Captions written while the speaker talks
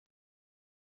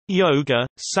Yoga,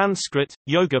 Sanskrit,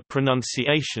 yoga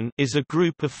pronunciation, is a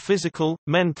group of physical,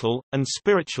 mental, and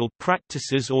spiritual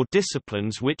practices or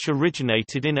disciplines which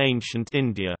originated in ancient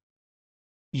India.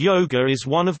 Yoga is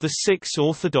one of the 6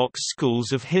 orthodox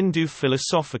schools of Hindu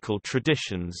philosophical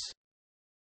traditions.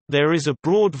 There is a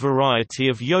broad variety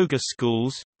of yoga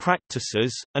schools,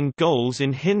 practices, and goals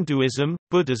in Hinduism,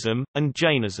 Buddhism, and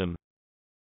Jainism.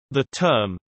 The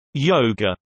term,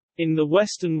 yoga, in the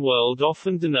Western world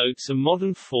often denotes a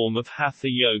modern form of Hatha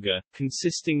Yoga,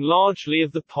 consisting largely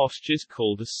of the postures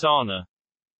called asana.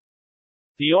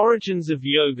 The origins of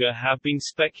yoga have been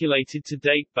speculated to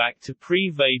date back to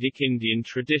pre-Vedic Indian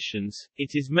traditions.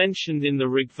 It is mentioned in the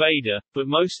Rig Veda, but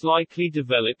most likely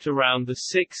developed around the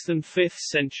 6th and 5th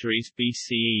centuries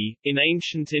BCE, in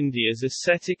ancient India's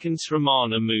ascetic and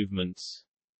śramaṇa movements.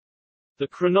 The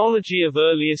chronology of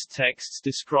earliest texts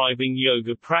describing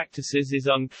yoga practices is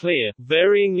unclear,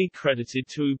 varyingly credited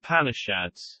to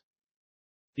Upanishads.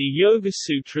 The Yoga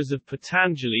Sutras of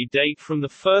Patanjali date from the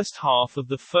first half of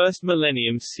the 1st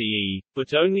millennium CE,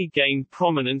 but only gained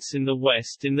prominence in the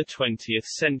West in the 20th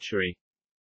century.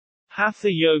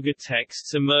 Hatha Yoga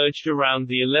texts emerged around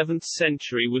the 11th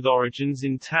century with origins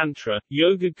in Tantra.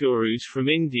 Yoga gurus from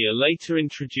India later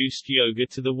introduced yoga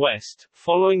to the West,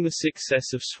 following the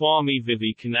success of Swami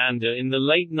Vivekananda in the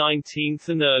late 19th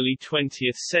and early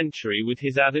 20th century with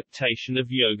his adaptation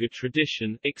of yoga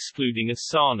tradition, excluding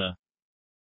asana.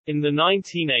 In the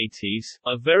 1980s,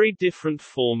 a very different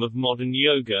form of modern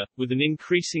yoga, with an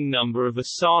increasing number of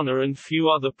asana and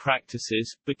few other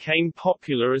practices, became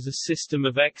popular as a system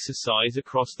of exercise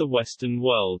across the Western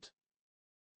world.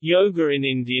 Yoga in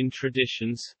Indian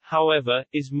traditions, however,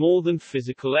 is more than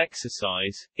physical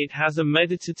exercise, it has a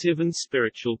meditative and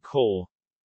spiritual core.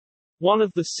 One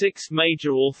of the 6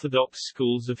 major orthodox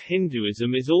schools of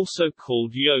Hinduism is also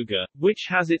called yoga, which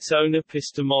has its own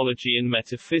epistemology and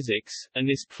metaphysics, and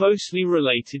is closely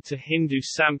related to Hindu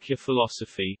Samkhya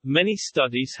philosophy. Many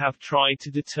studies have tried to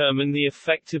determine the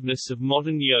effectiveness of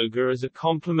modern yoga as a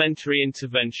complementary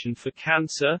intervention for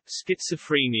cancer,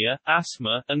 schizophrenia,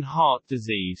 asthma, and heart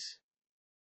disease.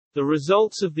 The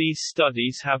results of these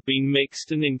studies have been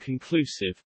mixed and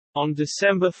inconclusive. On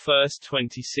December 1,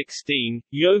 2016,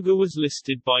 yoga was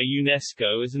listed by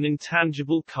UNESCO as an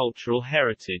intangible cultural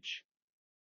heritage.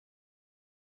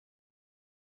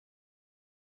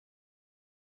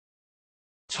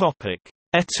 Topic: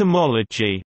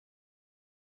 Etymology.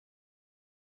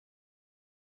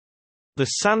 The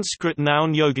Sanskrit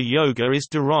noun yoga yoga is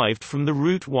derived from the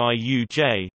root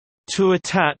yuj, to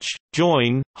attach,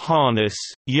 join, harness,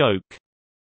 yoke.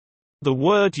 The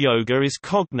word yoga is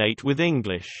cognate with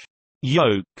English,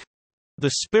 yoke.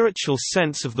 The spiritual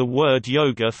sense of the word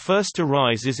yoga first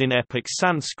arises in epic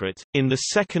Sanskrit, in the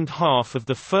second half of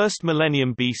the 1st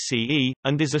millennium BCE,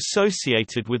 and is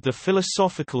associated with the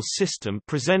philosophical system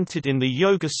presented in the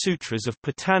Yoga Sutras of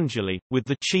Patanjali, with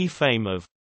the chief aim of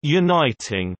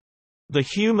uniting the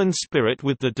human spirit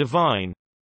with the divine.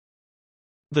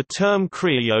 The term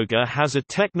Kriya Yoga has a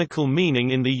technical meaning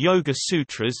in the Yoga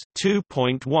Sutras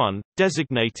 2.1,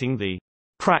 designating the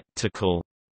practical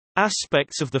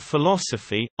aspects of the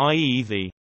philosophy, i.e.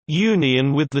 the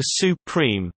union with the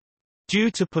Supreme, due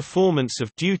to performance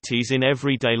of duties in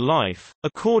everyday life.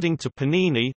 According to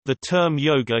Panini, the term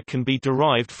yoga can be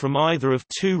derived from either of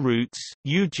 2 roots,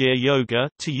 yujya yoga,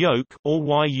 to yoke, or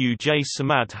yuj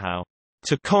samadhau,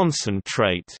 to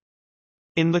concentrate.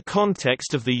 In the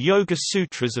context of the Yoga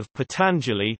Sutras of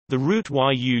Patanjali, the root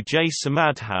yuj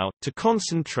samadhau, to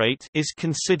concentrate, is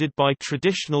considered by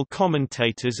traditional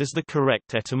commentators as the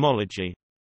correct etymology.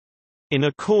 In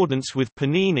accordance with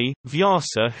Panini,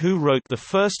 Vyasa, who wrote the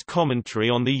first commentary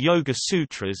on the Yoga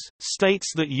Sutras,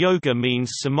 states that yoga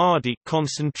means samadhi,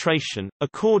 concentration.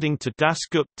 According to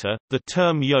Dasgupta, the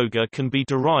term yoga can be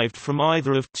derived from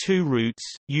either of 2 roots,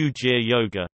 yujya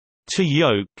yoga, to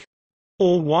yoke,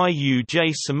 or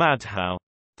yuj samadhau,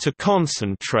 to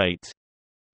concentrate.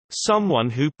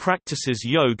 Someone who practices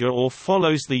yoga or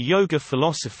follows the yoga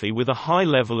philosophy with a high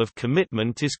level of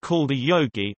commitment is called a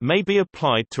yogi, may be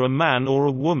applied to a man or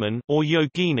a woman, or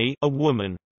yogini, a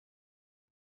woman.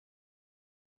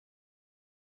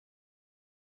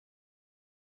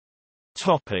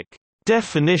 Topic: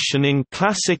 Definition in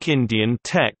classic Indian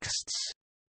texts.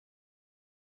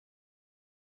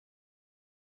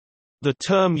 The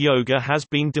term yoga has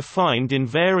been defined in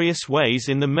various ways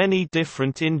in the many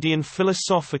different Indian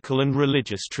philosophical and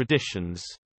religious traditions.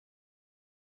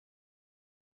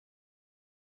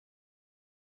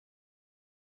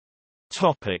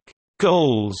 Topic: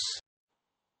 Goals.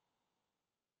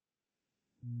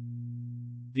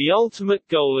 The ultimate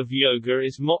goal of yoga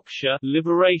is moksha,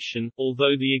 liberation,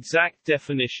 although the exact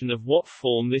definition of what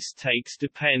form this takes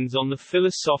depends on the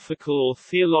philosophical or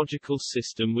theological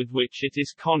system with which it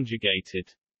is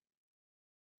conjugated.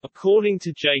 According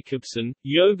to Jacobson,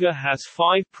 yoga has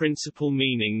 5 principal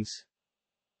meanings: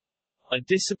 a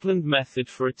disciplined method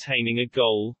for attaining a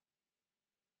goal,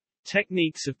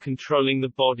 techniques of controlling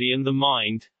the body and the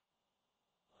mind,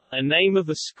 a name of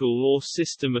a school or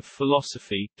system of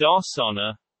philosophy,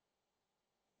 darsana,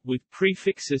 with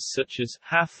prefixes such as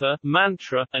hatha,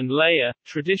 mantra, and laya,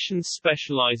 traditions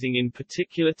specializing in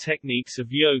particular techniques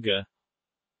of yoga.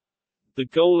 The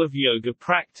goal of yoga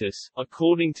practice,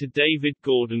 according to David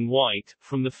Gordon White,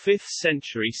 from the 5th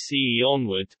century CE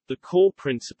onward, the core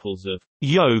principles of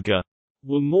yoga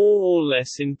were more or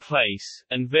less in place,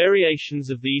 and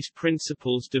variations of these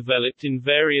principles developed in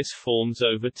various forms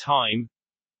over time.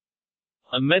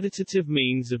 A meditative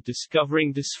means of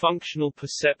discovering dysfunctional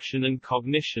perception and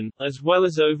cognition, as well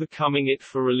as overcoming it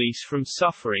for release from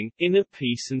suffering, inner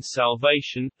peace and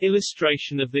salvation.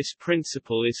 Illustration of this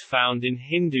principle is found in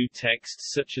Hindu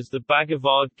texts such as the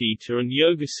Bhagavad Gita and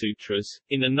Yoga Sutras,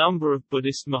 in a number of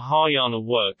Buddhist Mahayana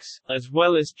works, as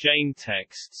well as Jain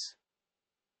texts.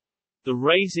 The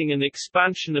raising and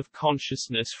expansion of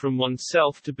consciousness from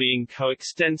oneself to being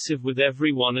coextensive with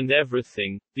everyone and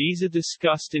everything. These are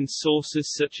discussed in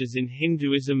sources such as in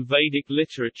Hinduism Vedic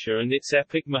literature and its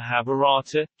epic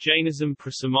Mahabharata, Jainism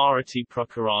Prasamarati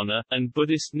Prakarana, and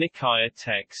Buddhist Nikaya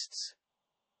texts.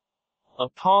 A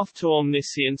path to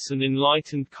omniscience and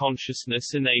enlightened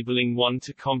consciousness, enabling one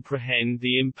to comprehend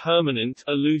the impermanent,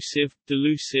 elusive,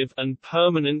 delusive, and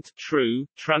permanent, true,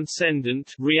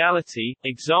 transcendent reality.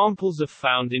 Examples are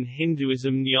found in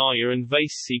Hinduism Nyaya and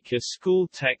Vaisika school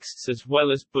texts as well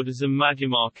as Buddhism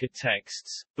Madhyamaka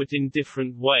texts, but in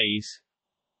different ways.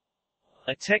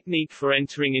 A technique for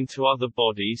entering into other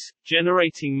bodies,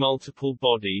 generating multiple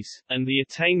bodies, and the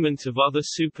attainment of other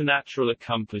supernatural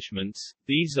accomplishments.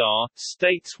 These are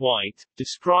states White,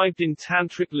 described in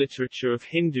Tantric literature of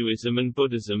Hinduism and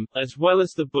Buddhism, as well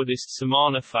as the Buddhist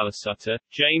Samana Phalasutta.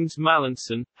 James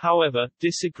Mallinson, however,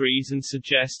 disagrees and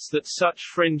suggests that such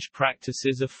fringe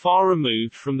practices are far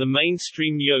removed from the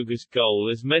mainstream yoga's goal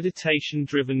as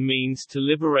meditation-driven means to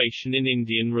liberation in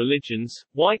Indian religions.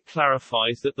 White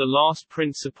clarifies that the last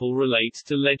principle relates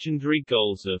to legendary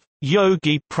goals of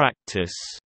yogi practice,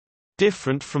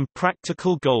 different from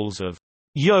practical goals of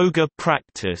yoga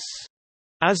practice,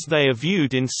 as they are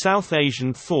viewed in South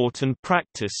Asian thought and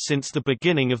practice since the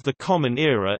beginning of the Common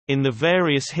Era, in the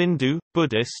various Hindu,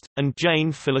 Buddhist, and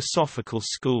Jain philosophical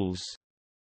schools.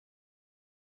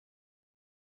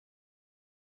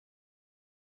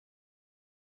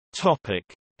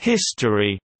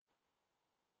 History.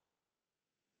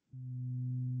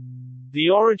 The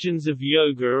origins of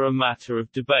yoga are a matter of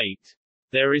debate.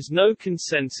 There is no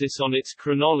consensus on its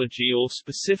chronology or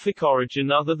specific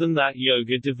origin other than that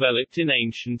yoga developed in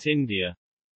ancient India.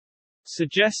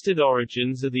 Suggested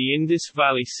origins are the Indus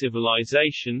Valley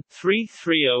Civilization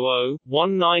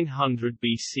 3300–1900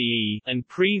 BCE and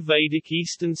pre-Vedic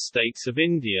Eastern states of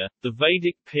India, the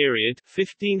Vedic period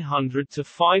 1500 to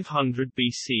 500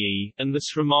 BCE, and the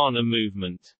śramaṇa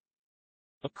movement.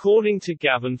 According to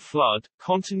Gavin Flood,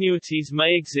 continuities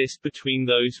may exist between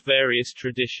those various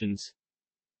traditions.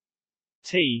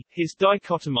 His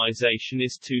dichotomization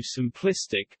is too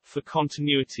simplistic, for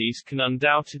continuities can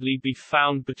undoubtedly be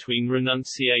found between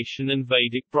renunciation and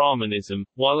Vedic Brahmanism,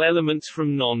 while elements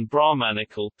from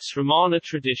non-Brahmanical, śramaṇa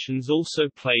traditions also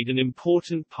played an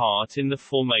important part in the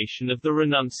formation of the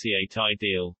renunciate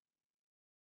ideal.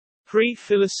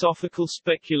 Pre-philosophical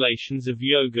speculations of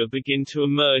yoga begin to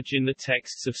emerge in the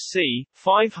texts of c.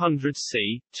 500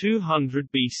 c. 200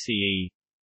 BCE.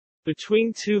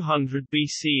 Between 200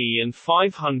 BCE and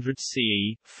 500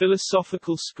 CE,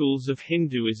 philosophical schools of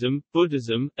Hinduism,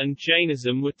 Buddhism, and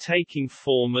Jainism were taking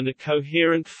form and a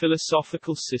coherent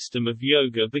philosophical system of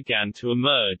yoga began to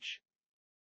emerge.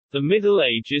 The Middle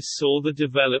Ages saw the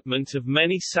development of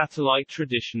many satellite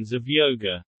traditions of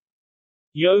yoga.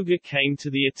 Yoga came to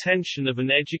the attention of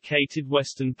an educated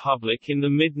Western public in the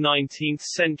mid-19th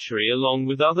century along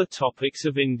with other topics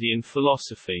of Indian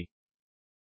philosophy.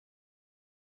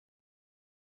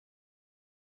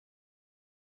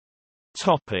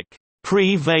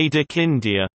 Pre-Vedic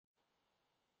India.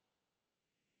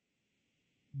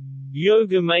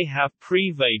 Yoga may have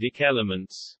pre-Vedic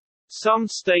elements. Some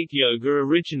state yoga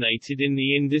originated in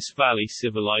the Indus Valley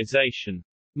Civilization.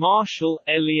 Marshall,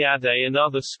 Eliade and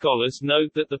other scholars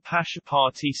note that the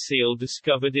Pashupati seal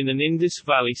discovered in an Indus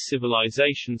Valley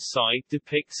Civilization site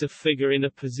depicts a figure in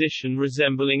a position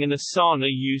resembling an asana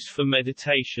used for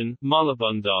meditation,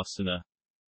 Mulabandhasana.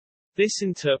 This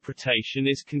interpretation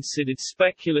is considered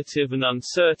speculative and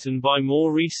uncertain by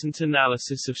more recent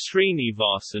analysis of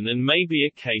Srinivasan and may be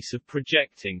a case of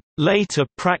projecting later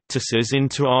practices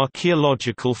into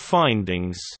archaeological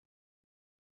findings.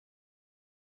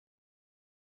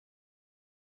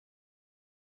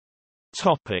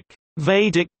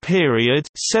 Vedic period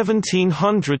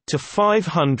 1700 to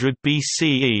 500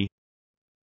 BCE.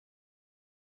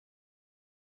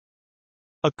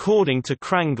 According to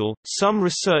Krangle, some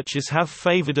researchers have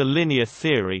favored a linear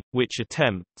theory, which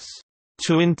attempts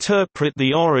to interpret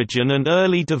the origin and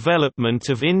early development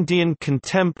of Indian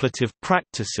contemplative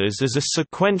practices as a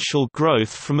sequential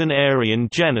growth from an Aryan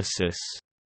genesis.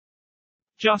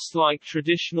 Just like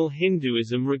traditional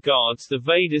Hinduism regards the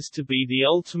Vedas to be the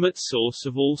ultimate source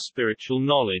of all spiritual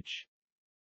knowledge.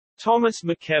 Thomas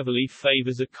McEvilley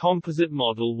favors a composite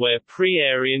model where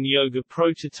pre-Aryan yoga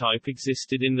prototype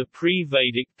existed in the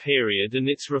pre-Vedic period and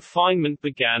its refinement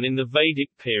began in the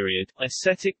Vedic period.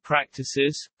 Ascetic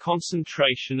practices,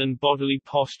 concentration and bodily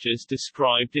postures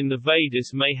described in the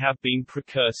Vedas may have been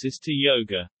precursors to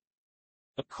yoga.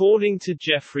 According to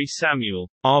Jeffrey Samuel,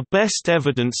 our best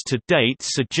evidence to date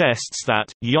suggests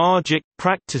that yogic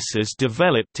practices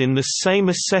developed in the same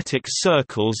ascetic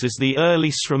circles as the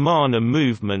early śramaṇa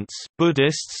movements,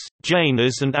 Buddhists,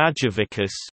 Jainas and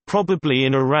Ajivicas, probably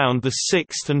in around the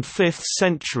 6th and 5th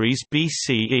centuries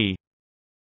BCE.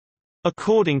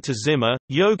 According to Zimmer,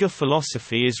 yoga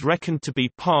philosophy is reckoned to be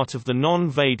part of the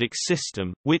non-Vedic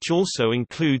system, which also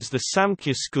includes the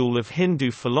Samkhya school of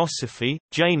Hindu philosophy,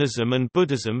 Jainism and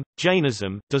Buddhism.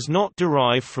 Jainism does not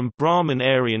derive from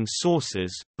Brahman-Aryan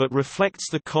sources, but reflects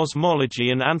the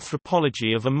cosmology and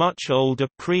anthropology of a much older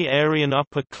pre-Aryan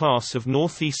upper class of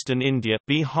northeastern India,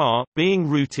 Bihar, being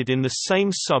rooted in the same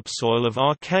subsoil of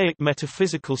archaic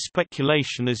metaphysical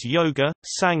speculation as yoga,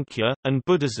 Sankhya, and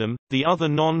Buddhism, the other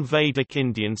non-Vedic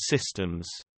Indian systems.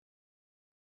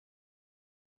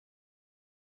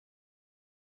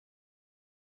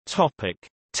 Topic: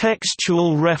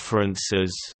 Textual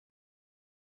references.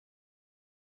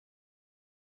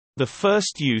 The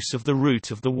first use of the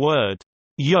root of the word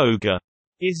yoga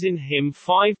is in hymn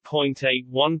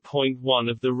 5.81.1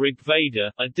 of the Rig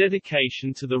Veda, a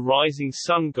dedication to the rising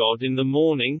sun god in the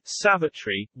morning,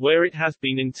 Savitri, where it has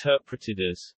been interpreted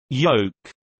as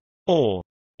yoke or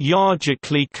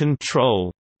yogically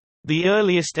control. The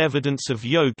earliest evidence of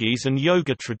yogis and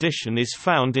yoga tradition is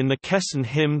found in the Kesson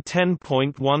hymn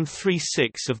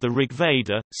 10.136 of the Rig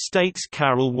Veda, states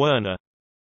Carol Werner.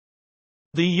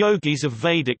 The yogis of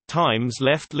Vedic times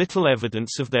left little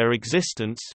evidence of their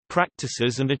existence,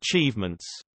 practices and achievements.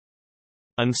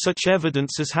 And such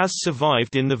evidence as has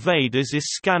survived in the Vedas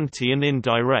is scanty and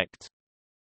indirect.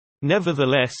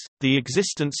 Nevertheless, the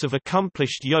existence of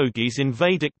accomplished yogis in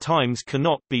Vedic times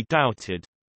cannot be doubted.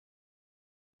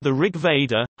 The Rig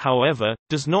Veda, however,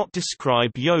 does not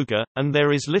describe yoga, and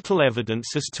there is little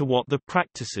evidence as to what the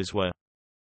practices were.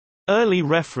 Early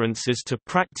references to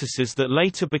practices that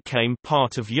later became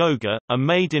part of yoga are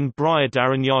made in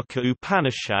Brihadaranyaka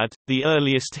Upanishad, the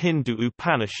earliest Hindu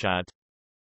Upanishad.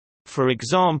 For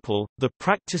example, the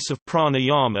practice of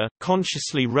pranayama,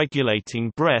 consciously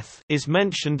regulating breath, is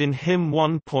mentioned in hymn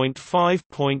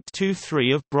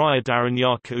 1.5.23 of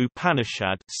Brihadaranyaka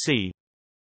Upanishad, c.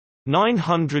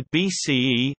 900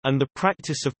 BCE, and the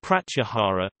practice of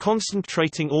pratyahara,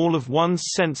 concentrating all of one's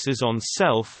senses on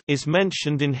self, is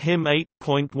mentioned in hymn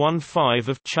 8.15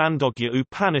 of Chandogya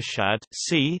Upanishad,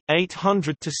 c.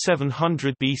 800 to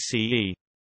 700 BCE.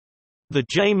 The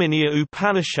Jaiminiya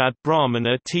Upanishad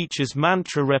Brahmana teaches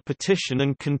mantra repetition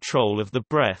and control of the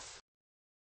breath.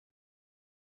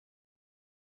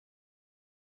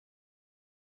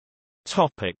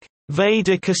 Topic: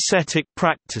 Vedic ascetic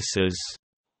practices.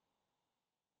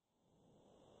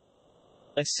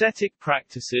 Ascetic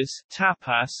practices,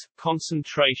 tapas,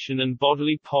 concentration and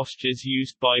bodily postures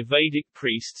used by Vedic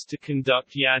priests to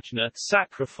conduct yajna,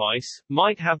 sacrifice,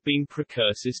 might have been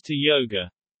precursors to yoga.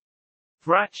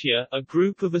 Vrachya, a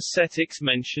group of ascetics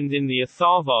mentioned in the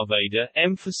Atharvaveda,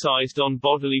 emphasized on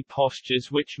bodily postures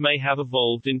which may have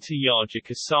evolved into yogic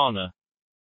asana.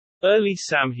 Early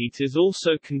Samhitas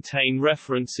also contain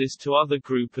references to other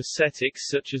group ascetics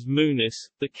such as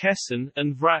Munis, the Kesson,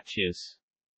 and Vrachyas.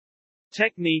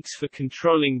 Techniques for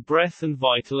controlling breath and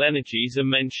vital energies are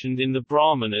mentioned in the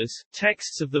Brahmanas,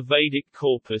 texts of the Vedic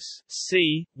corpus,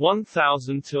 c.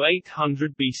 1000 to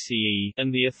 800 BCE,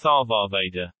 and the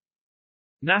Atharvaveda.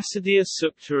 Nasadiya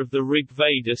Sukta of the Rig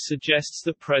Veda suggests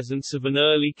the presence of an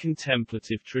early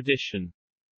contemplative tradition.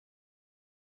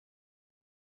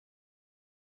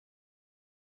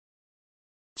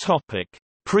 Topic: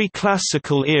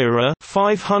 Preclassical era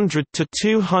 500 to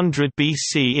 200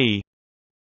 BCE.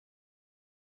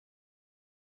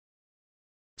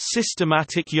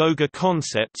 Systematic yoga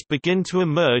concepts begin to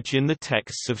emerge in the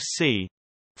texts of c.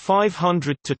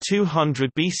 500 to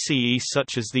 200 BCE,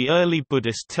 such as the early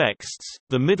Buddhist texts,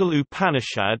 the Middle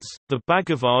Upanishads, the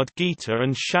Bhagavad Gita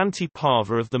and Shanti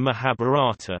Parva of the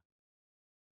Mahabharata.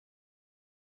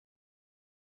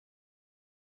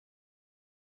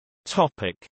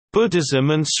 Topic: Buddhism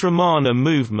and śramaṇa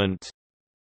movement.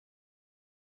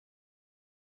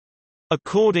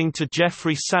 According to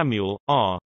Jeffrey Samuel,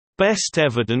 our best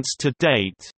evidence to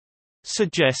date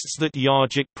suggests that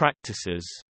yogic practices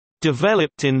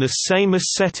developed in the same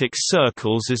ascetic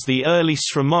circles as the early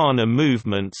śramaṇa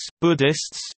movements,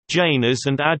 Buddhists, Jainas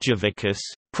and Ajivicas,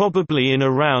 probably in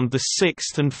around the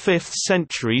 6th and 5th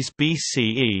centuries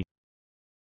BCE.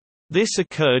 This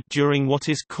occurred during what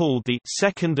is called the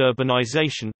Second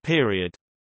Urbanization period.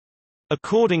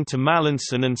 According to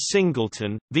Mallinson and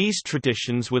Singleton, these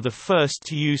traditions were the first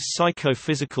to use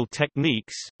psychophysical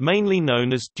techniques, mainly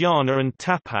known as dhyana and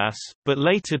tapas, but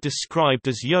later described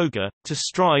as yoga, to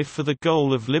strive for the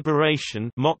goal of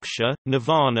liberation, moksha,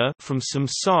 nirvana, from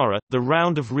samsara, the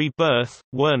round of rebirth.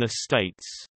 Werner states,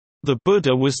 "The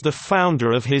Buddha was the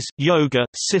founder of his yoga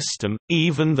system,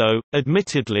 even though,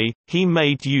 admittedly, he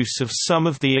made use of some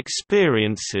of the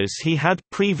experiences he had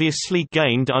previously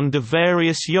gained under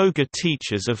various yoga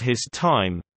teachers of his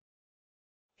time."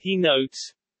 He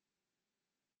notes,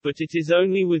 "But it is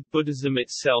only with Buddhism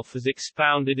itself as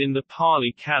expounded in the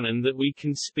Pali Canon that we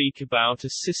can speak about a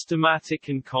systematic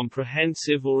and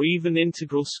comprehensive or even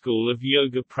integral school of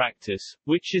yoga practice,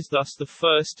 which is thus the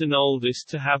first and oldest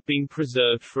to have been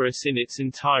preserved for us in its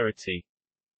entirety."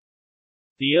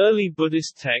 The early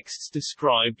Buddhist texts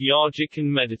describe yogic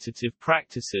and meditative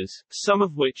practices, some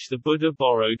of which the Buddha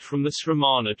borrowed from the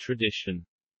śramaṇa tradition.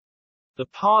 The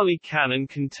Pali Canon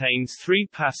contains 3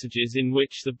 passages in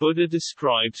which the Buddha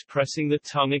describes pressing the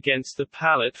tongue against the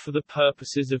palate for the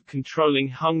purposes of controlling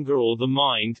hunger or the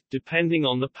mind, depending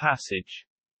on the passage.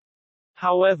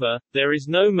 However, there is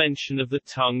no mention of the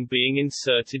tongue being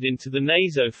inserted into the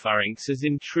nasopharynx as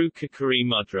in true Kakari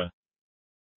mudra.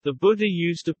 The Buddha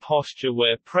used a posture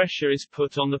where pressure is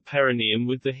put on the perineum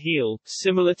with the heel,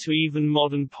 similar to even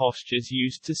modern postures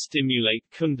used to stimulate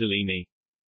kundalini.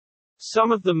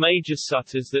 Some of the major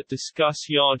suttas that discuss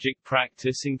yogic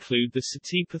practice include the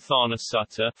Satipatthana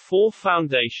Sutta, 4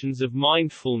 Foundations of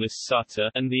Mindfulness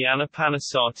Sutta, and the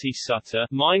Anapanasati Sutta,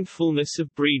 Mindfulness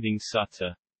of Breathing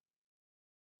Sutta.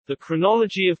 The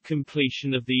chronology of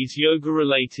completion of these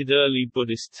yoga-related early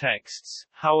Buddhist texts,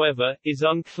 however, is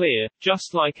unclear,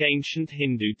 just like ancient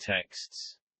Hindu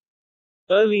texts.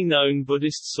 Early known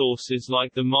Buddhist sources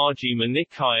like the Majjhima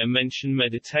Nikaya mention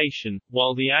meditation,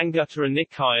 while the Anguttara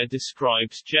Nikaya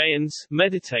describes jayans,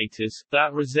 meditators,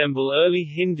 that resemble early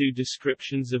Hindu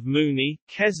descriptions of muni,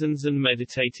 kesans and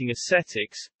meditating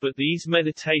ascetics, but these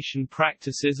meditation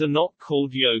practices are not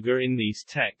called yoga in these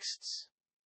texts.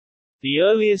 The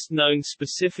earliest known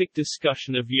specific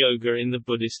discussion of yoga in the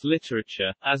Buddhist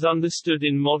literature, as understood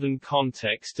in modern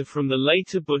context, are from the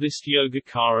later Buddhist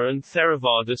Yogacara and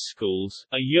Theravada schools.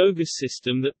 A yoga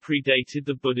system that predated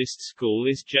the Buddhist school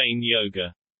is Jain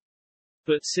Yoga.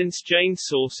 But since Jain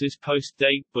sources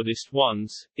post-date Buddhist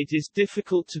ones, it is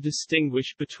difficult to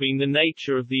distinguish between the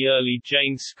nature of the early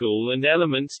Jain school and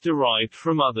elements derived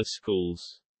from other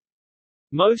schools.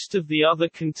 Most of the other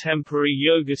contemporary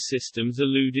yoga systems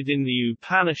alluded in the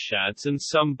Upanishads and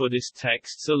some Buddhist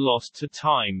texts are lost to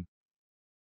time.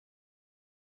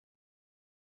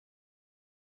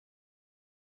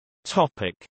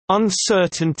 Topic: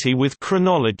 Uncertainty with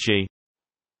chronology.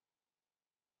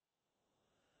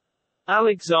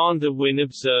 Alexander Wynne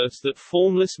observes that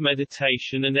formless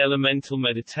meditation and elemental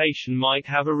meditation might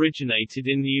have originated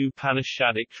in the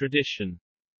Upanishadic tradition.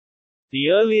 The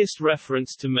earliest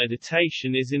reference to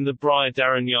meditation is in the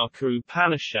Brihadaranyaka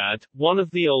Upanishad, one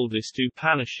of the oldest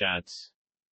Upanishads.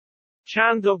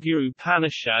 Chandogya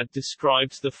Upanishad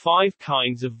describes the 5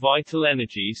 kinds of vital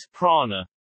energies, prana.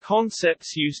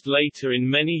 Concepts used later in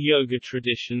many yoga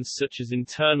traditions such as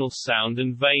internal sound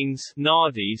and veins,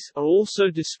 nadis, are also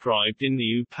described in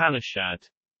the Upanishad.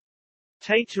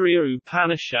 Taittiriya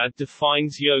Upanishad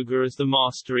defines yoga as the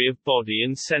mastery of body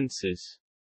and senses.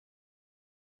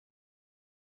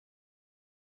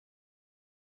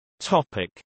 Topic: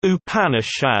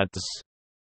 Upanishads.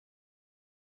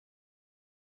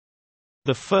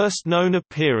 The first known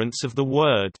appearance of the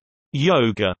word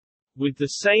yoga, with the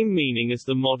same meaning as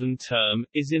the modern term,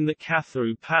 is in the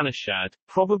Katha Upanishad,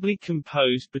 probably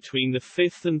composed between the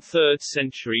 5th and 3rd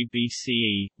century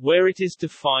BCE, where it is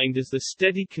defined as the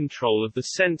steady control of the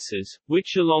senses,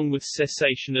 which along with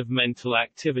cessation of mental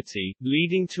activity,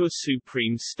 leading to a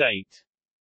supreme state.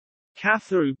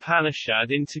 Katha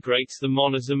Upanishad integrates the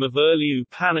monism of early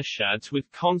Upanishads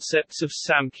with concepts of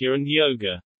Samkhya and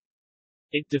Yoga.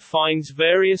 It defines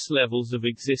various levels of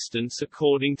existence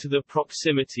according to the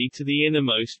proximity to the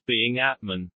innermost being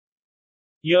Atman.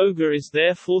 Yoga is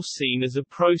therefore seen as a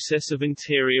process of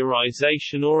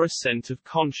interiorization or ascent of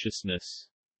consciousness.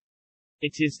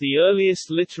 It is the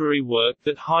earliest literary work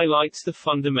that highlights the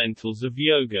fundamentals of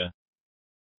yoga.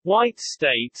 White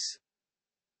states,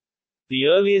 the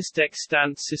earliest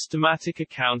extant systematic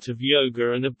account of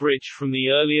yoga and abridged from the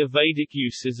earlier Vedic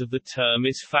uses of the term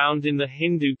is found in the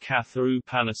Hindu Katha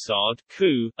Upanishad,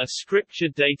 a scripture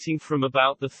dating from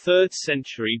about the 3rd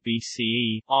century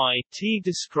BCE. It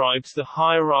describes the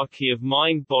hierarchy of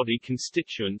mind-body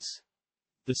constituents,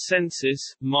 the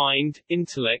senses, mind,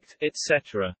 intellect,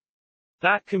 etc.,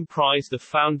 that comprise the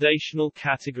foundational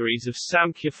categories of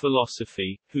Samkhya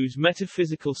philosophy, whose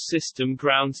metaphysical system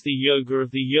grounds the yoga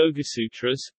of the Yoga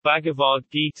Sutras, Bhagavad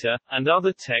Gita, and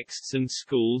other texts and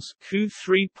schools. Q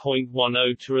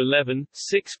 3.10-11,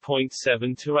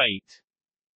 6.7-8.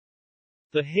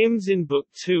 The hymns in Book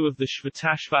 2 of the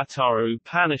Shvatashvatara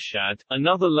Upanishad,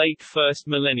 another late 1st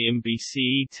millennium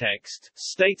BCE text,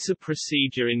 states a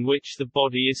procedure in which the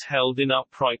body is held in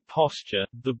upright posture,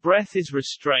 the breath is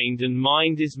restrained and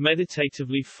mind is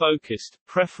meditatively focused,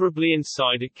 preferably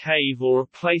inside a cave or a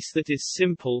place that is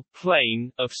simple,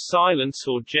 plain, of silence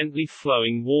or gently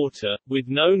flowing water, with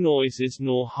no noises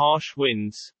nor harsh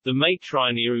winds. The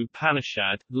Maitrayana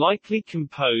Upanishad, likely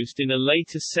composed in a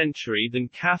later century than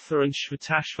Katha and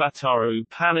Shvatashvatara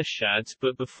Upanishads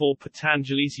but before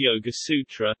Patanjali's Yoga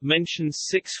Sutra, mentions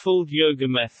sixfold yoga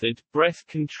method, breath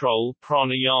control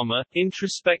pranayama,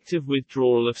 introspective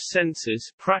withdrawal of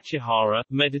senses pratyahara,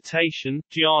 meditation,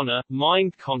 dhyana,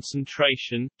 mind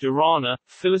concentration, dharana,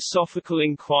 philosophical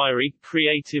inquiry,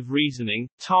 creative reasoning,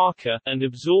 tarka, and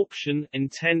absorption,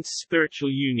 intense spiritual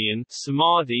union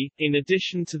samadhi. In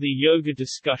addition to the yoga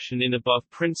discussion in above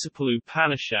principal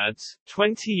Upanishads,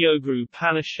 20 Yoga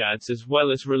Upanishads as well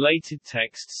as related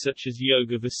texts such as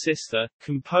Yoga Vasistha,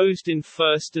 composed in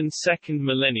 1st and 2nd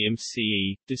millennium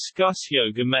CE, discuss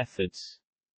yoga methods.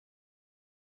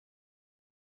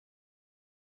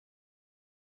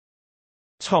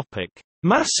 Topic: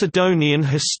 Macedonian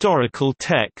historical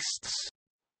texts.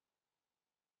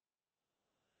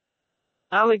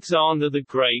 Alexander the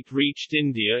Great reached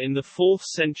India in the 4th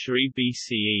century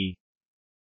BCE.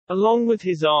 Along with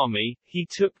his army, he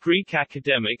took Greek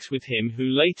academics with him who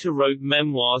later wrote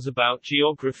memoirs about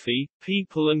geography,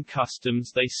 people and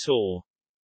customs they saw.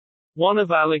 One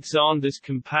of Alexander's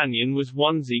companion was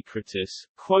one Zecritus,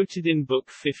 quoted in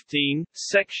Book 15,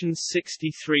 sections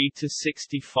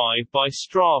 63-65 by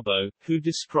Strabo, who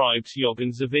describes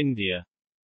yogins of India.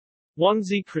 One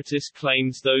Zecritus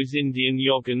claims those Indian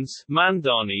yogins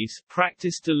Mandanis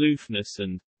practiced aloofness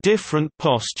and different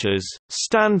postures,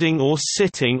 standing or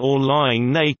sitting or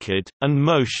lying naked, and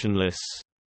motionless.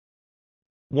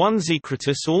 One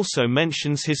Zecritus also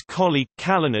mentions his colleague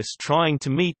Calenus trying to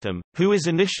meet them, who is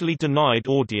initially denied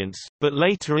audience, but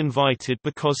later invited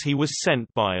because he was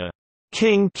sent by a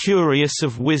king curious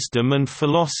of wisdom and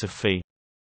philosophy.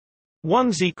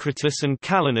 One Zecritus and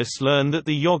Calenus learn that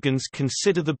the yogins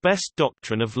consider the best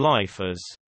doctrine of life as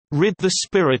rid the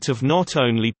spirit of not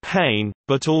only pain,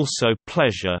 but also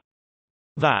pleasure.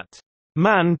 That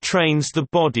man trains the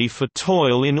body for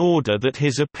toil in order that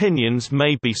his opinions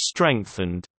may be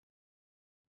strengthened.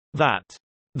 That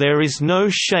there is no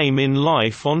shame in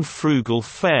life on frugal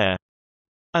fare.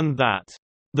 And that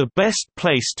the best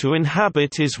place to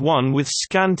inhabit is one with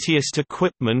scantiest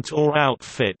equipment or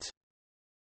outfit.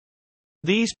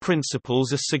 These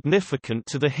principles are significant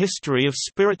to the history of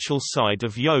spiritual side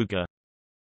of yoga.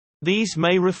 These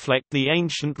may reflect the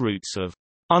ancient roots of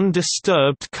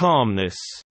undisturbed calmness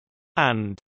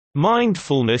and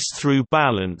mindfulness through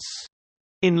balance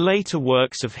in later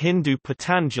works of Hindu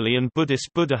Patanjali and Buddhist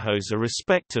Buddhaghosa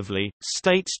respectively,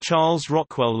 states Charles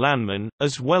Rockwell Lanman,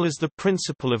 as well as the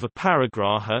principle of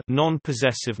aparigraha,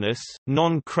 non-possessiveness,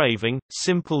 non-craving,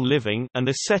 simple living, and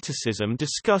asceticism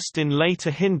discussed in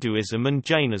later Hinduism and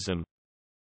Jainism.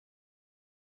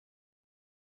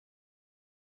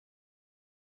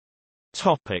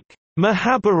 Topic: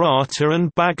 Mahabharata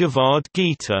and Bhagavad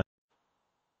Gita.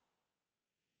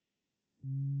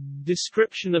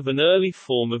 Description of an early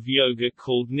form of yoga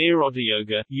called Nirodha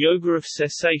Yoga, yoga of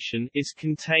cessation, is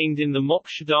contained in the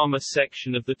Mokshadharma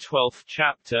section of the 12th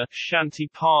chapter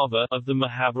Shanti Parva of the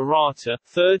Mahabharata,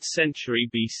 3rd century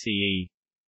BCE.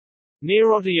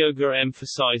 Nirodha Yoga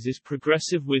emphasizes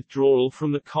progressive withdrawal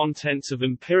from the contents of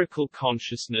empirical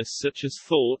consciousness such as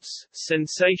thoughts,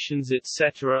 sensations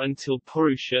etc. until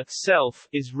Purusha self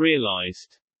is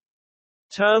realized.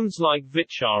 Terms like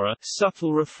vichara,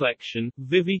 subtle reflection,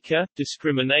 viveka,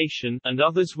 discrimination, and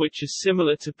others which are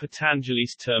similar to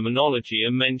Patanjali's terminology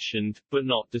are mentioned, but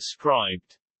not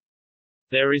described.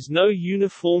 There is no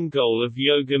uniform goal of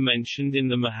yoga mentioned in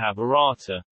the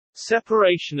Mahabharata.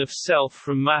 Separation of self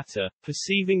from matter,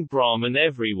 perceiving Brahman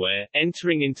everywhere,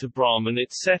 entering into Brahman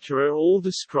etc. are all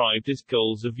described as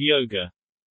goals of yoga.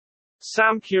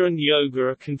 Samkhya and yoga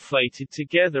are conflated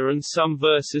together and some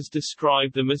verses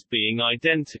describe them as being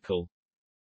identical.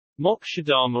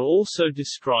 Mokshadharma also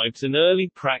describes an early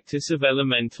practice of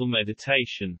elemental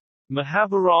meditation.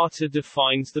 Mahabharata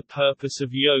defines the purpose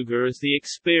of yoga as the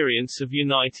experience of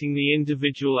uniting the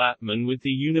individual Atman with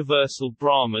the universal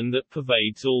Brahman that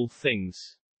pervades all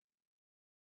things.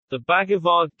 The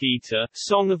Bhagavad Gita,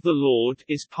 Song of the Lord,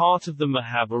 is part of the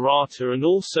Mahabharata and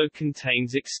also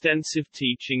contains extensive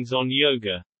teachings on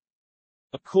yoga.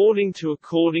 According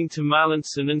to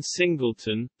Mallinson and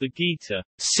Singleton, the Gita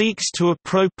seeks to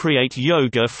appropriate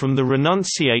yoga from the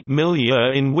renunciate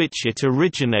milieu in which it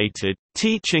originated,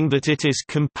 teaching that it is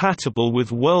compatible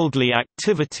with worldly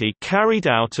activity carried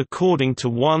out according to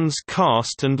one's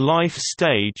caste and life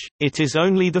stage. It is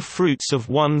only the fruits of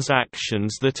one's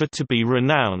actions that are to be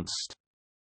renounced.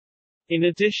 In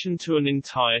addition to an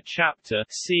entire chapter,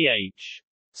 ch.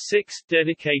 6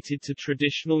 dedicated to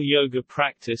traditional yoga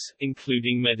practice,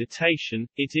 including meditation,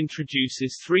 it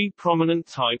introduces three prominent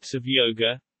types of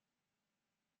yoga.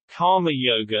 Karma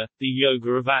yoga, the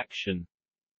yoga of action.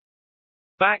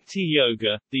 Bhakti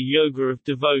yoga, the yoga of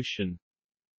devotion.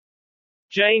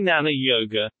 Jnana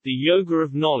yoga, the yoga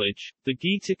of knowledge. The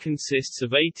Gita consists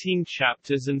of 18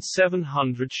 chapters and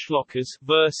 700 shlokas,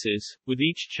 verses, with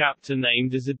each chapter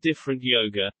named as a different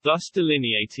yoga, thus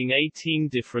delineating 18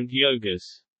 different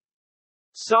yogas.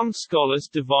 Some scholars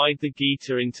divide the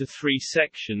Gita into three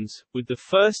sections, with the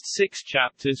first 6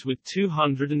 chapters with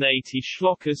 280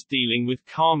 shlokas dealing with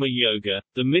Karma Yoga,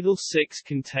 the middle 6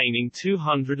 containing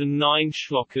 209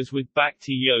 shlokas with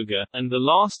Bhakti Yoga, and the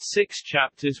last 6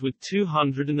 chapters with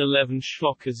 211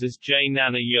 shlokas as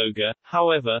Jnana Yoga.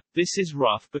 However, this is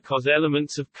rough because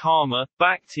elements of Karma,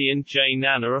 Bhakti and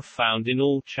Jnana are found in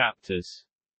all chapters.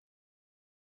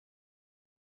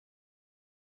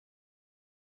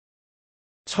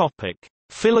 Topic: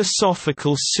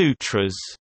 Philosophical sutras.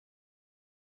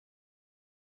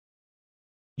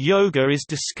 Yoga is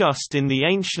discussed in the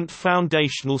ancient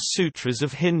foundational sutras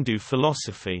of Hindu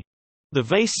philosophy. The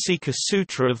Vaisika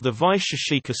Sutra of the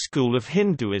Vaisheshika school of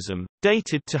Hinduism,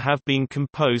 dated to have been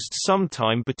composed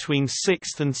sometime between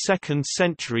 6th and 2nd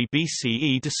century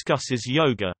BCE, discusses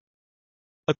yoga.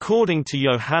 According to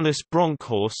Johannes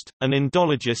Bronkhorst, an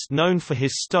Indologist known for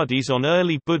his studies on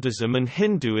early Buddhism and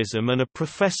Hinduism and a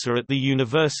professor at the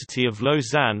University of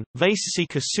Lausanne,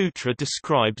 Vaisika Sutra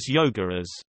describes yoga as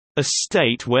a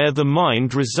state where the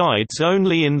mind resides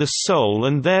only in the soul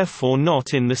and therefore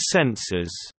not in the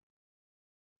senses.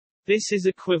 This is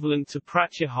equivalent to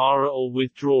pratyahara or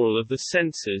withdrawal of the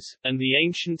senses, and the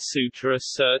ancient sutra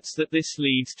asserts that this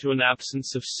leads to an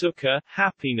absence of sukha,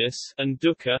 happiness, and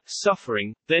dukkha,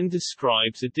 suffering, then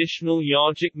describes additional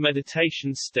yogic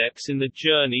meditation steps in the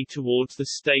journey towards the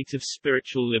state of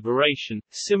spiritual liberation.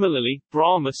 Similarly,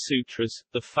 Brahma Sutras,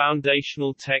 the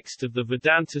foundational text of the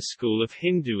Vedanta school of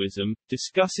Hinduism,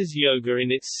 discusses yoga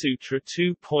in its Sutra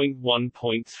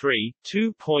 2.1.3,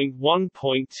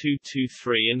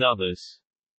 2.1.223 and others.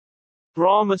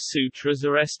 Brahma Sutras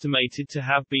are estimated to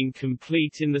have been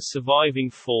complete in the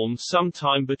surviving form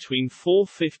sometime between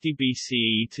 450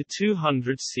 BCE to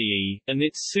 200 CE, and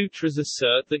its sutras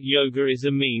assert that yoga is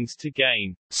a means to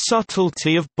gain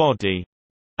subtlety of body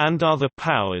and other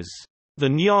powers. The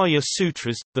Nyaya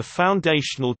Sutras, the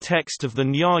foundational text of the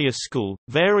Nyaya school,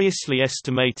 variously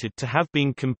estimated to have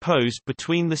been composed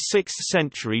between the 6th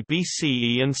century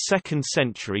BCE and 2nd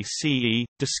century CE,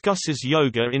 discusses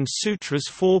yoga in Sutras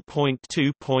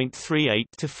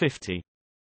 4.2.38-50.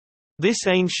 This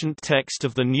ancient text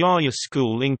of the Nyaya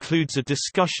school includes a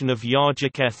discussion of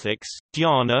yogic ethics,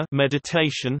 dhyana,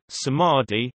 meditation,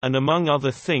 samadhi, and among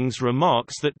other things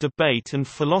remarks that debate and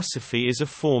philosophy is a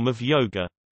form of yoga.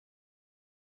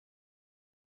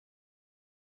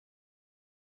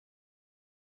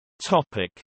 Topic: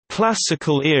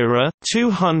 Classical era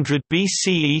 200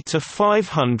 BCE to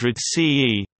 500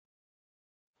 CE.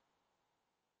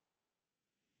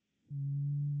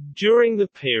 During the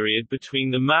period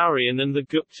between the Mauryan and the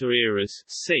Gupta eras,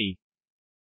 c.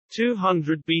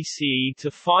 200 BCE to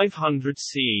 500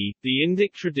 CE, the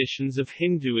Indic traditions of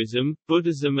Hinduism,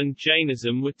 Buddhism and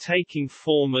Jainism were taking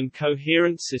form and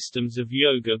coherent systems of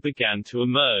yoga began to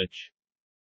emerge.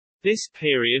 This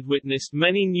period witnessed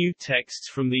many new texts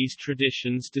from these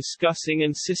traditions discussing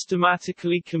and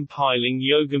systematically compiling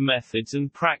yoga methods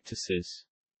and practices.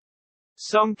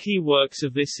 Some key works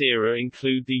of this era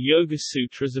include the Yoga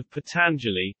Sutras of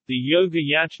Patanjali, the Yoga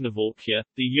Yajnavalkya,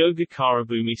 the Yogacara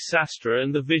Sastra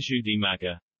and the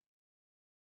Visuddhimagga.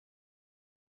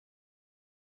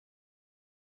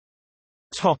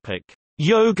 Topic: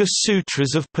 Yoga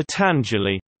Sutras of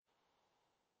Patanjali.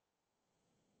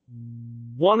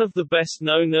 One of the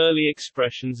best-known early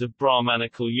expressions of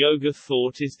Brahmanical yoga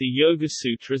thought is the Yoga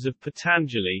Sutras of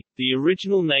Patanjali, the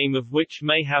original name of which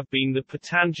may have been the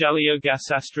Patanjali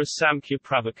Yogasastra Samkhya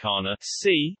Pravachana,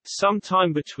 c.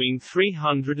 sometime between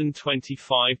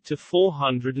 325 to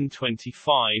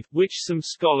 425, which some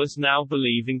scholars now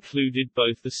believe included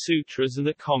both the sutras and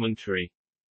a commentary.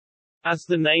 As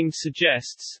the name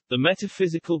suggests, the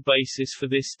metaphysical basis for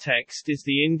this text is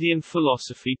the Indian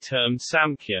philosophy termed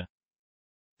Samkhya.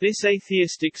 This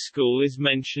atheistic school is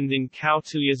mentioned in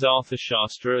Kautilya's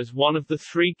Arthashastra as one of the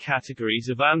three categories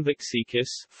of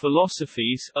Anvaksikas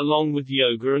philosophies, along with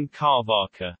yoga and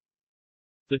Karvaka.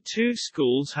 The two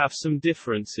schools have some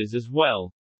differences as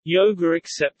well. Yoga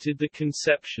accepted the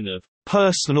conception of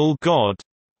personal God,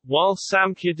 while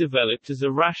Samkhya developed as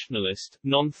a rationalist,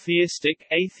 non-theistic,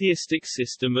 atheistic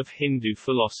system of Hindu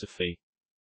philosophy.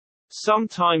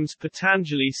 Sometimes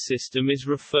Patanjali's system is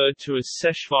referred to as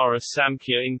Seshvara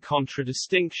Samkhya in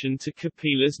contradistinction to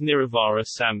Kapila's Nirvara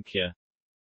Samkhya.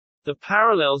 The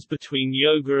parallels between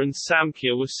yoga and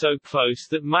Samkhya were so close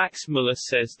that Max Muller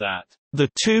says that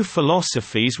the two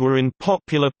philosophies were in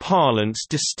popular parlance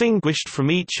distinguished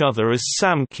from each other as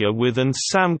Samkhya with and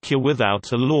Samkhya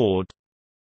without a lord.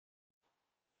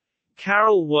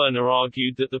 Carol Werner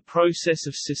argued that the process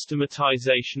of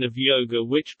systematization of yoga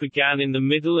which began in the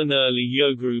middle and early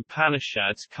Yoga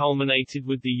Upanishads culminated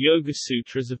with the Yoga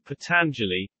Sutras of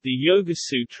Patanjali. The Yoga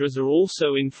Sutras are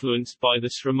also influenced by the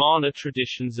śramaṇa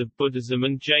traditions of Buddhism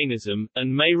and Jainism,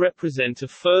 and may represent a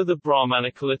further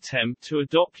Brahmanical attempt to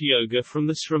adopt yoga from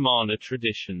the śramaṇa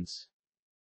traditions.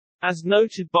 As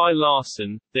noted by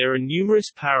Larson, there are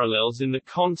numerous parallels in the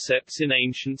concepts in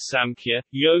ancient Samkhya,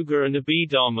 Yoga and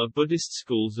Abhidharma Buddhist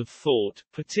schools of thought,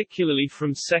 particularly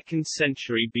from 2nd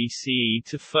century BCE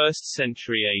to 1st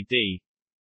century AD.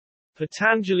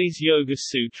 Patanjali's Yoga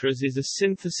Sutras is a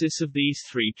synthesis of these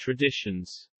three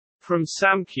traditions. From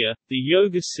Samkhya, the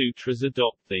Yoga Sutras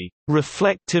adopt the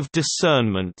reflective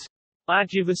discernment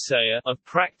Ajivasaya of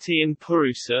Prakti and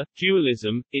Purusa,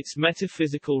 dualism, its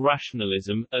metaphysical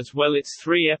rationalism, as well its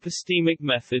three epistemic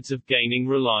methods of gaining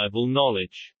reliable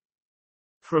knowledge.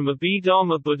 From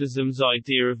Abhidharma Buddhism's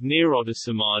idea of Nirodha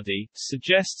Samadhi,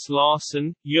 suggests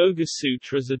Larson, Yoga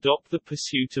Sutras adopt the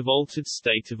pursuit of altered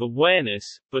state of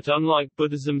awareness, but unlike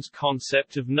Buddhism's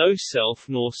concept of no self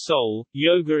nor soul,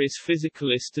 yoga is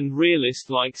physicalist and realist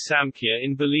like Samkhya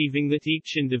in believing that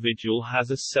each individual has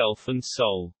a self and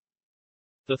soul.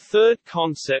 The third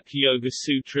concept Yoga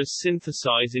Sutras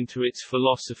synthesize into its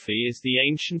philosophy is the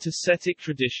ancient ascetic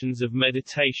traditions of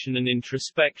meditation and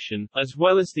introspection, as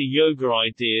well as the yoga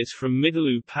ideas from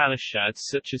Middle Upanishads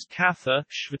such as Katha,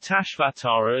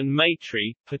 Shvatashvatara and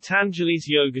Maitri. Patanjali's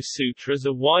Yoga Sutras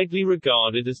are widely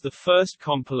regarded as the first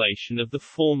compilation of the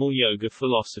formal yoga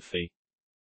philosophy.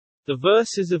 The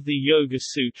verses of the Yoga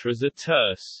Sutras are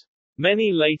terse.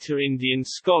 Many later Indian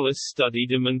scholars studied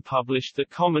them and published the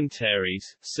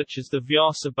commentaries, such as the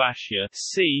Vyasa Bhashya,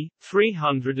 c.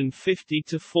 350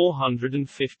 to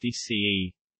 450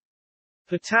 CE.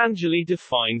 Patanjali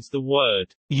defines the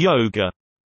word yoga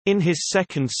in his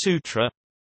second sutra,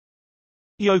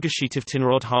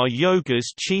 Yogashitavtinirodha Yogas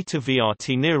Chita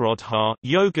Vyati Nirodha,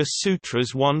 Yoga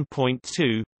Sutras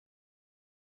 1.2.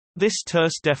 This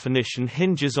terse definition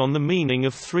hinges on the meaning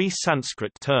of three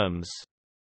Sanskrit terms.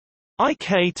 Ik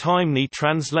Taimni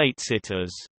translates it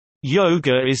as,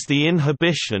 yoga is the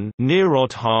inhibition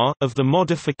nirodha of the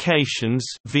modifications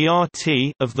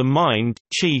vyati of the mind,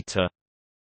 chitta.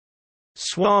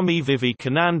 Swami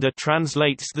Vivekananda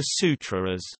translates the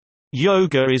sutra as,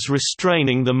 yoga is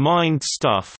restraining the mind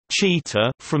stuff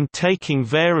chitta from taking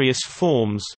various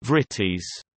forms vrittis.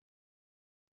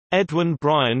 Edwin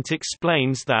Bryant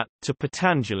explains that, to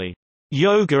Patanjali,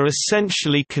 yoga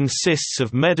essentially consists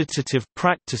of meditative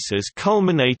practices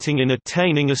culminating in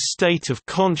attaining a state of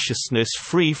consciousness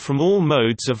free from all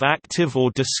modes of active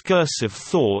or discursive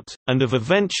thought, and of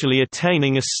eventually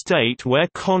attaining a state where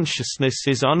consciousness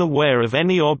is unaware of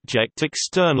any object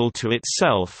external to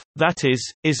itself, that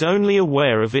is only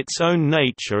aware of its own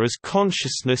nature as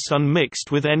consciousness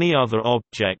unmixed with any other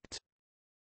object.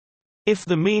 If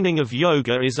the meaning of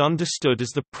yoga is understood as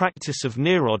the practice of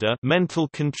nirodha mental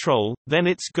control, then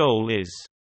its goal is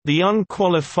the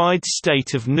unqualified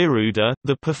state of niruddha,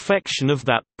 the perfection of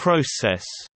that process,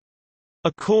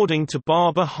 according to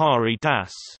Baba Hari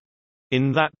Das.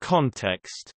 In that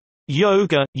context,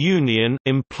 yoga union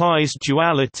implies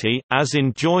duality, as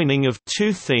in joining of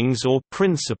two things or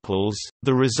principles.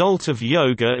 The result of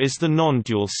yoga is the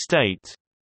non-dual state,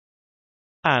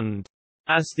 and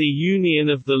as the union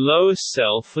of the lower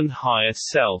self and higher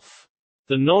self.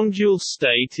 The non-dual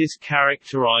state is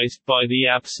characterized by the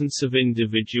absence of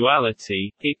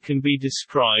individuality. It can be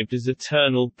described as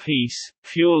eternal peace,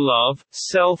 pure love,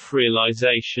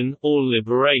 self-realization, or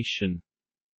liberation.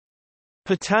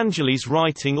 Patanjali's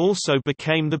writing also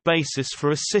became the basis for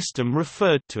a system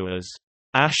referred to as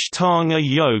Ashtanga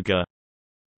Yoga,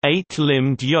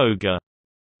 eight-limbed yoga.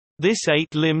 This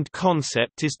eight-limbed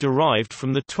concept is derived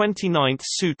from the 29th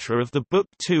sutra of the Book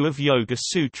 2 of Yoga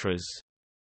Sutras.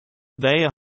 They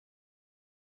are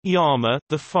yama,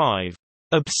 the five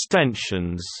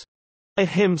abstentions;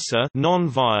 ahimsa,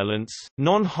 non-violence,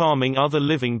 non-harming other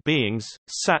living beings;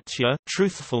 satya,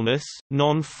 truthfulness,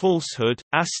 non-falsehood;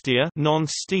 asteya,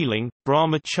 non-stealing;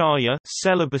 brahmacharya,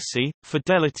 celibacy,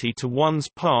 fidelity to one's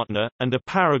partner; and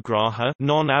aparigraha,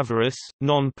 non-avarice,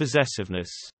 non-possessiveness.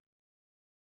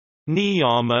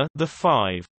 Niyama, the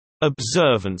five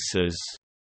observances;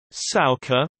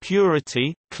 Saukha,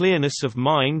 purity, clearness of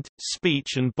mind,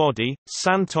 speech and body;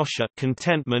 Santosha,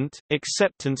 contentment,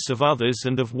 acceptance of others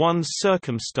and of one's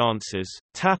circumstances;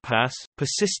 Tapas,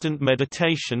 persistent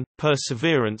meditation,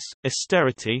 perseverance,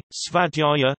 austerity;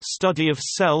 Svadhyaya, study of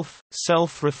self,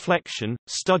 self-reflection,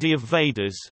 study of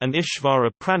Vedas; and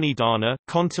Ishvara pranidhana,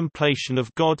 contemplation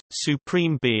of God,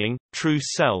 supreme being, true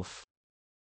self.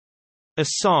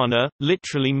 Asana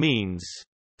literally means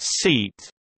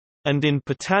seat, and in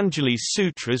Patanjali's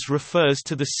sutras refers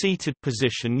to the seated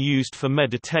position used for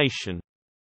meditation.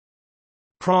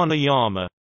 Pranayama,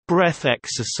 breath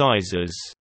exercises;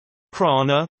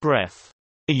 prana, breath;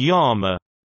 yama,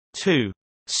 to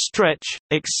stretch,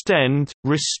 extend,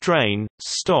 restrain,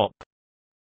 stop;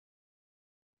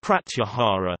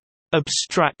 pratyahara,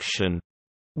 abstraction,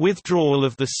 withdrawal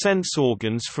of the sense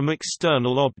organs from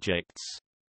external objects;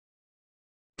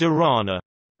 dharana,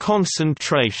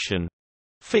 concentration,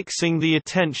 fixing the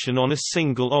attention on a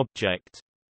single object;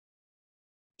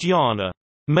 dhyana,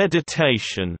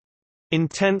 meditation,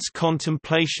 intense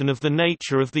contemplation of the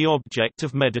nature of the object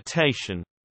of meditation;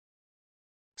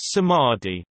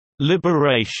 samadhi,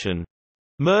 liberation,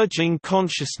 merging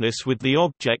consciousness with the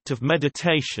object of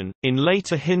meditation. In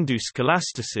later Hindu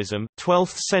scholasticism,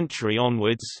 12th century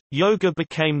onwards, yoga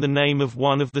became the name of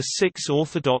one of the 6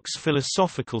 orthodox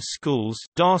philosophical schools,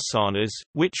 darsanas,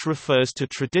 which refers to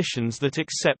traditions that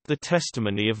accept the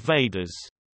testimony of Vedas.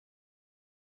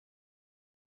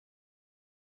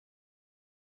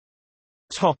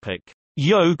 Topic: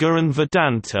 Yoga and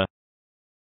Vedanta.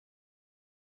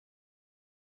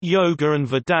 Yoga and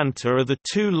Vedanta are the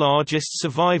 2 largest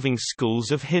surviving schools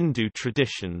of Hindu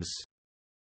traditions.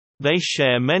 They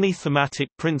share many thematic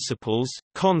principles,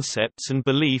 concepts and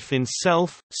belief in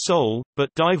self, soul, but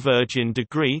diverge in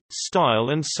degree, style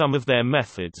and some of their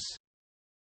methods.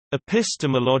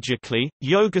 Epistemologically,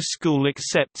 Yoga school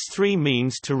accepts 3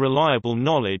 means to reliable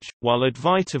knowledge, while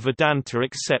Advaita Vedanta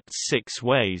accepts 6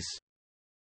 ways.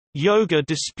 Yoga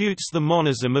disputes the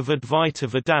monism of Advaita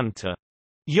Vedanta.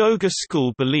 Yoga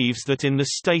school believes that in the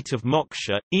state of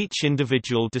moksha, each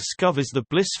individual discovers the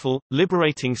blissful,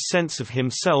 liberating sense of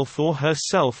himself or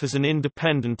herself as an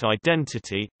independent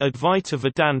identity. Advaita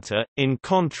Vedanta, in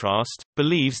contrast,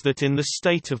 believes that in the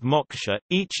state of moksha,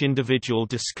 each individual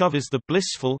discovers the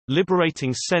blissful,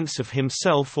 liberating sense of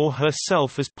himself or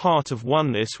herself as part of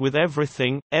oneness with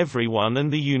everything, everyone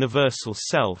and the universal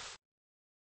self.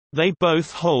 They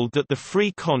both hold that the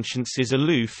free conscience is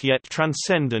aloof yet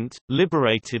transcendent,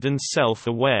 liberated and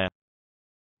self-aware.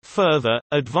 Further,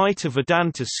 Advaita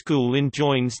Vedanta school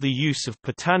enjoins the use of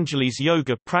Patanjali's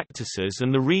yoga practices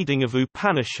and the reading of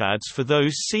Upanishads for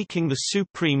those seeking the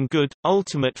supreme good,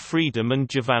 ultimate freedom and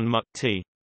Jivanmukti.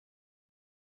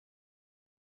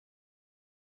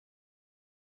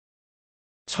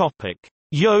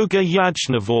 Yoga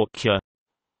Yajnavalkya.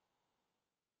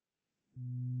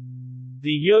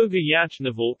 The Yoga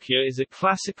Yajnavalkya is a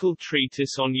classical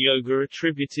treatise on yoga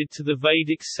attributed to the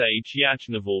Vedic sage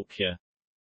Yajnavalkya.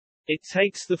 It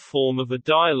takes the form of a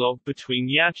dialogue between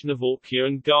Yajnavalkya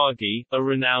and Gargi, a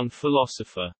renowned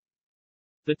philosopher.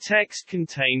 The text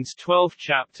contains 12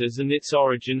 chapters and its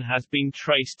origin has been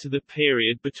traced to the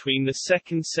period between the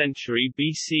 2nd century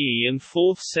BCE and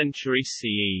 4th century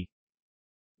CE.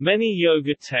 Many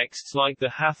yoga texts like the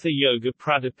Hatha Yoga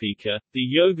Pradipika, the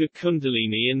Yoga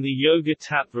Kundalini and the Yoga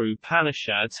Tattva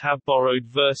Upanishads have borrowed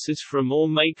verses from or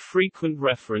make frequent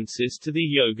references to the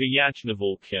Yoga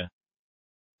Yajnavalkya.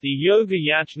 The Yoga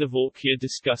Yajnavalkya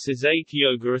discusses 8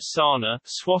 yoga asana,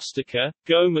 swastika,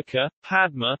 gomukha,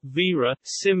 padma, vira,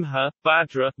 simha,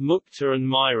 bhadra, mukta and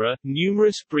mayura,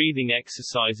 numerous breathing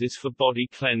exercises for body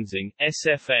cleansing.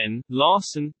 SFN,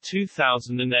 Larson,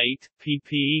 2008,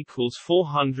 pp equals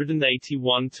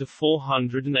 481 to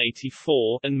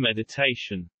 484, and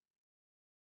meditation.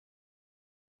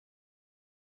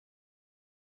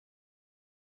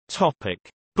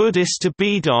 Topic: Buddhist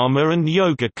Abhidharma and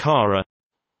Yogacara.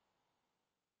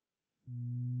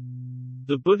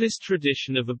 The Buddhist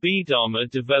tradition of Abhidharma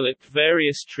developed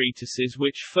various treatises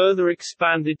which further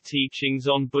expanded teachings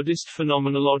on Buddhist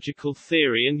phenomenological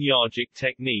theory and yogic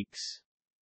techniques.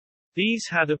 These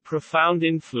had a profound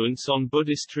influence on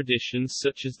Buddhist traditions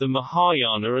such as the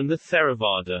Mahayana and the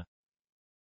Theravada.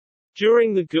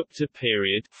 During the Gupta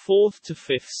period 4th to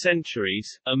 5th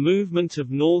centuries, a movement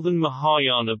of northern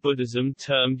Mahayana Buddhism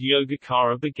termed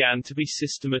Yogacara began to be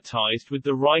systematized with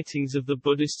the writings of the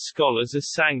Buddhist scholars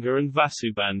Asanga and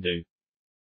Vasubandhu.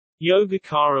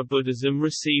 Yogacara Buddhism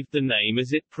received the name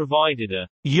as it provided a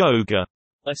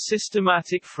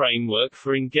systematic framework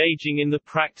for engaging in the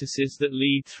practices that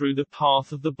lead through the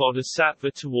path of the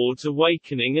bodhisattva towards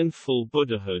awakening and full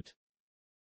Buddhahood.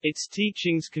 Its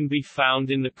teachings can be found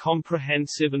in the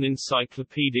comprehensive and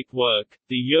encyclopedic work,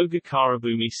 the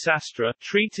Yogacarabhumi Sastra,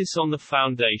 treatise on the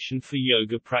foundation for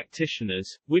yoga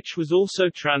practitioners, which was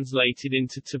also translated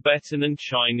into Tibetan and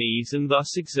Chinese and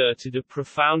thus exerted a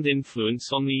profound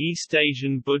influence on the East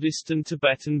Asian Buddhist and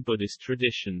Tibetan Buddhist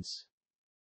traditions.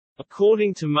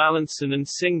 According to Mallinson and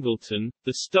Singleton,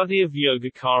 the study of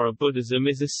Yogacara Buddhism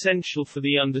is essential for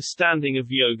the understanding of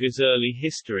yoga's early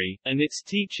history, and its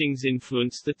teachings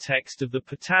influence the text of the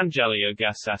Patanjali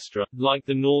Yogasastra. Like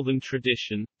the northern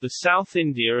tradition, the South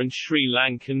India and Sri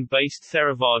Lankan-based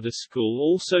Theravada school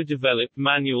also developed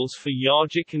manuals for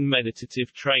yogic and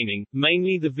meditative training,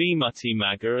 mainly the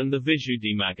Vimuttimagga and the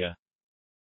Visuddhimagga.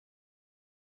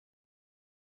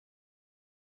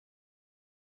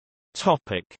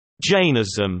 Topic: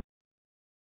 Jainism.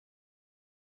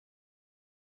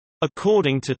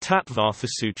 According to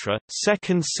Tattvarthasutra,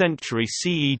 2nd century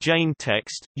CE Jain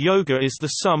text, yoga is the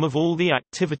sum of all the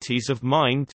activities of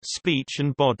mind, speech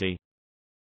and body.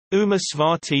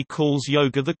 Umasvati calls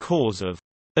yoga the cause of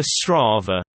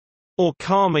asrava, or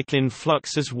karmic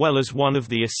influx, as well as one of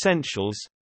the essentials,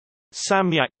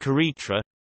 samyak charitra,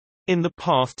 in the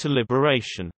path to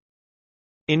liberation.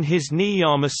 In his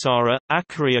Niyamasara,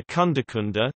 Acharya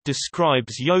Kundakunda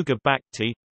describes yoga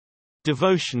bhakti,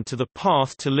 devotion to the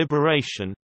path to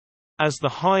liberation, as the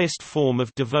highest form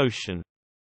of devotion.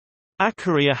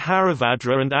 Acharya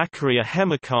Harivadra and Acharya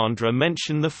Hemachandra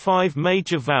mention the 5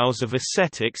 major vows of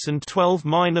ascetics and 12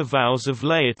 minor vows of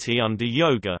laity under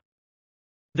yoga.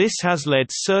 This has led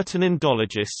certain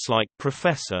Indologists like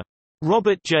Professor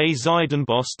Robert J.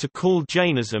 Zeidenbos to call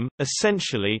Jainism,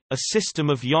 essentially, a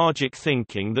system of yogic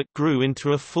thinking that grew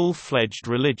into a full-fledged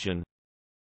religion.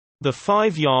 The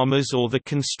 5 yamas, or the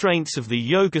constraints of the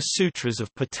Yoga Sutras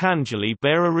of Patanjali,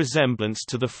 bear a resemblance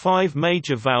to the 5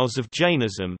 major vows of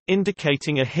Jainism,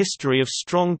 indicating a history of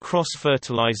strong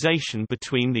cross-fertilization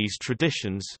between these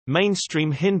traditions.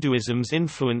 Mainstream Hinduism's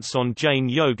influence on Jain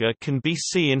yoga can be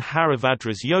seen in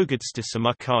Harivadra's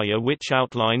Yogadstisamukkaya, which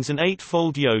outlines an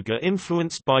 8-fold yoga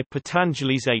influenced by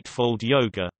Patanjali's 8-fold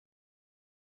yoga.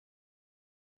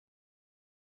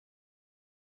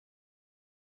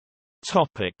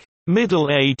 Topic: Middle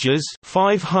Ages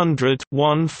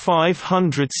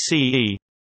 500–1500 CE.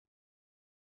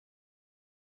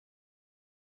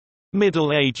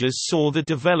 Middle Ages saw the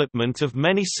development of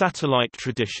many satellite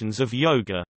traditions of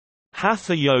yoga.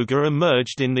 Hatha Yoga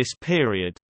emerged in this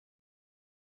period.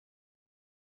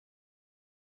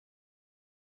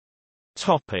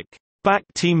 Topic: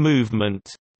 Bhakti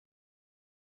movement.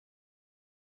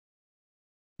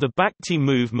 The Bhakti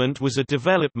movement was a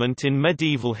development in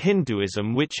medieval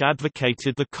Hinduism which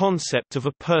advocated the concept of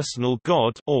a personal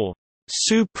God, or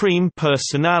supreme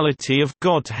personality of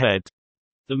Godhead.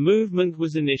 The movement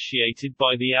was initiated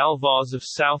by the Alvars of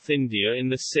South India in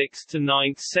the 6th to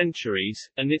 9th centuries,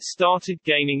 and it started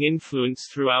gaining influence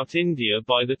throughout India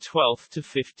by the 12th to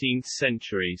 15th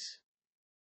centuries.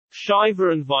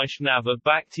 Shaiva and Vaishnava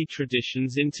Bhakti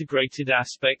traditions integrated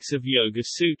aspects of Yoga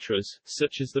Sutras,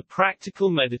 such as the practical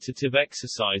meditative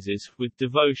exercises, with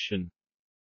devotion.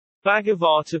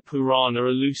 Bhagavata Purana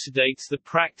elucidates the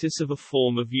practice of a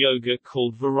form of yoga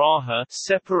called viraha,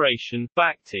 separation,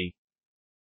 bhakti.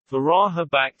 Viraha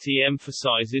Bhakti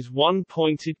emphasizes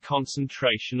one-pointed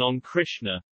concentration on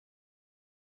Krishna.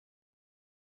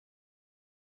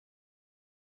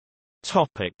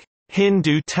 Topic: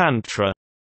 Hindu Tantra.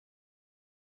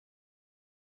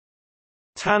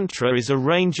 Tantra is a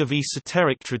range of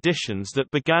esoteric traditions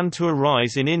that began to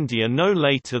arise in India no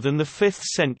later than the 5th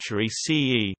century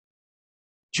CE.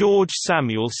 George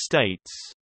Samuel states,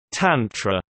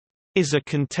 "Tantra is a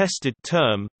contested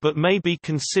term, but may be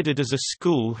considered as a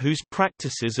school whose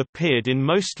practices appeared in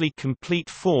mostly complete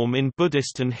form in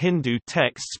Buddhist and Hindu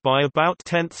texts by about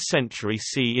 10th century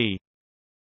CE.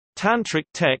 Tantric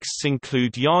texts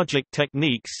include yogic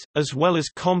techniques, as well as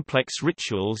complex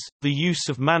rituals, the use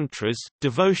of mantras,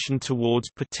 devotion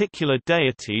towards particular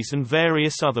deities and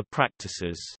various other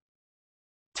practices.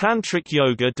 Tantric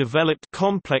yoga developed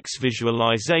complex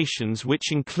visualizations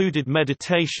which included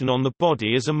meditation on the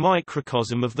body as a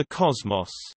microcosm of the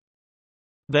cosmos.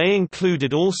 They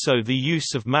included also the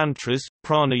use of mantras,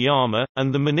 pranayama,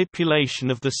 and the manipulation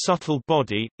of the subtle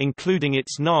body, including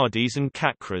its nadis and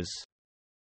chakras.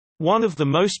 One of the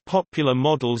most popular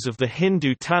models of the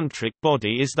Hindu tantric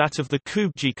body is that of the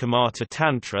Kubjikamata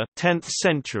Tantra 10th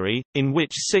century, in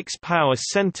which 6 power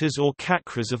centers or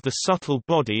chakras of the subtle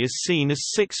body is seen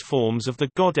as 6 forms of the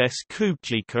goddess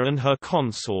Kubjika and her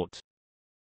consort.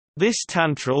 This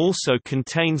tantra also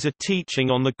contains a teaching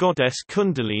on the goddess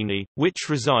Kundalini, which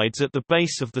resides at the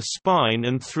base of the spine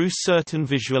and through certain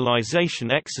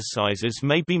visualization exercises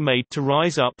may be made to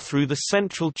rise up through the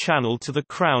central channel to the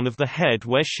crown of the head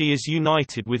where she is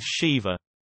united with Shiva.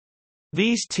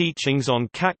 These teachings on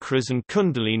chakras and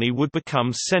Kundalini would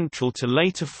become central to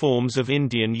later forms of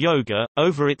Indian yoga.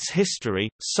 Over its history,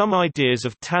 some ideas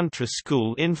of Tantra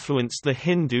school influenced the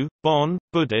Hindu, Bon,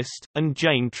 Buddhist, and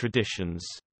Jain traditions.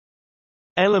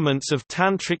 Elements of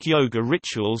Tantric yoga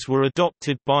rituals were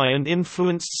adopted by and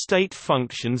influenced state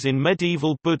functions in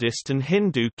medieval Buddhist and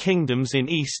Hindu kingdoms in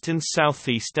East and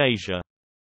Southeast Asia.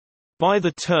 By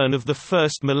the turn of the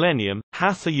first millennium,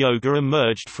 Hatha Yoga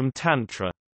emerged from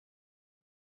Tantra.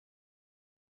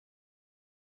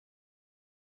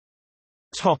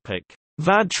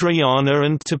 Vajrayana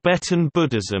and Tibetan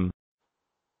Buddhism.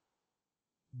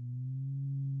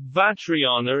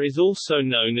 Vajrayana is also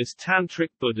known as Tantric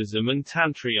Buddhism and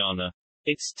Tantrayana.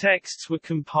 Its texts were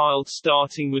compiled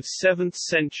starting with 7th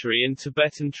century and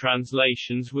Tibetan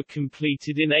translations were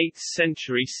completed in 8th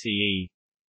century CE.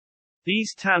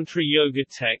 These Tantra Yoga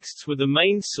texts were the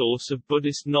main source of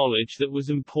Buddhist knowledge that was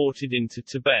imported into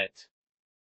Tibet.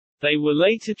 They were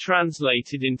later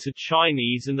translated into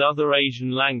Chinese and other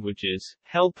Asian languages,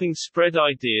 helping spread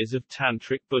ideas of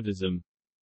Tantric Buddhism.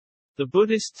 The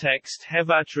Buddhist text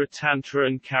Hevajra Tantra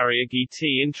and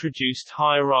Karyagiti introduced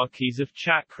hierarchies of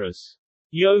chakras.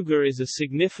 Yoga is a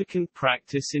significant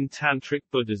practice in Tantric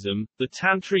Buddhism. The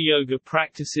Tantra Yoga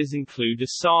practices include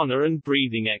asana and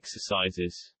breathing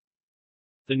exercises.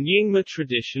 The Nyingma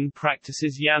tradition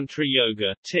practices Yantra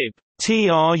Yoga,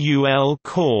 Trul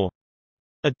core,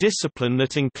 a discipline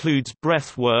that includes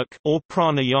breath work or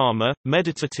pranayama,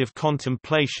 meditative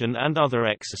contemplation and other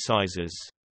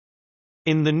exercises.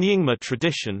 In the Nyingma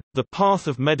tradition, the path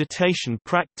of meditation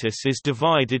practice is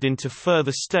divided into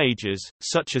further stages,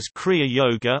 such as Kriya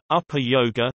Yoga, Upper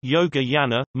Yoga, Yoga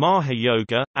Yana, Maha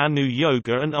Yoga, Anu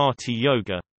Yoga and Arti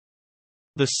Yoga.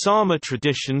 The Sama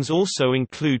traditions also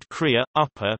include Kriya,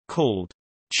 Upper, called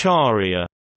Charya,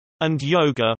 and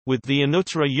Yoga, with the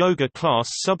Anuttara Yoga class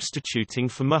substituting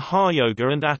for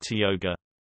Mahayoga and Atta Yoga.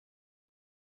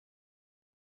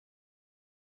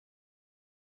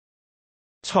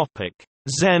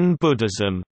 Zen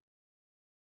Buddhism.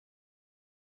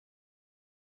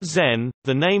 Zen,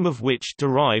 the name of which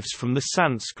derives from the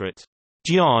Sanskrit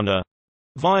dhyana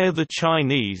via the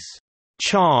Chinese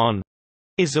chan,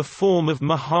 is a form of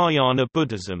Mahayana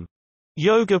Buddhism.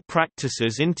 Yoga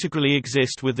practices integrally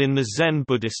exist within the Zen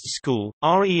Buddhist school.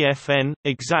 Refn,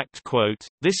 exact quote,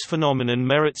 this phenomenon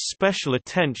merits special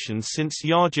attention since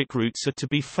yogic roots are to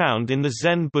be found in the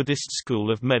Zen Buddhist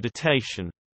school of meditation.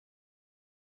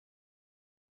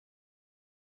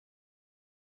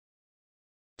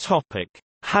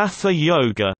 Hatha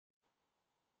Yoga.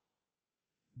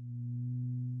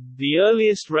 The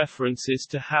earliest references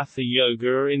to Hatha Yoga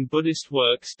are in Buddhist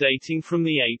works dating from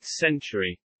the 8th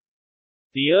century.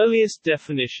 The earliest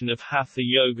definition of Hatha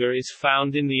Yoga is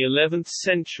found in the 11th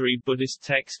century Buddhist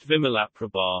text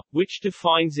Vimalaprabha, which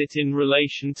defines it in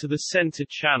relation to the center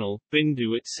channel,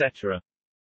 bindu etc.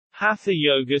 Hatha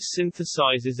Yoga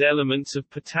synthesizes elements of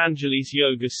Patanjali's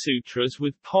Yoga Sutras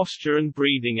with posture and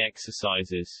breathing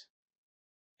exercises.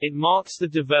 It marks the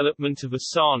development of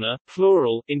asana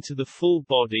plural into the full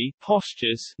body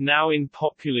postures now in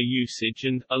popular usage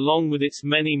and, along with its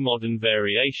many modern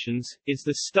variations, is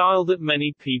the style that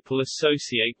many people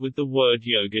associate with the word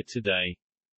yoga today.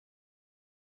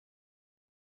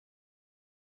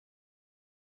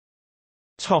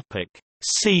 Topic: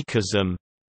 Sikhism.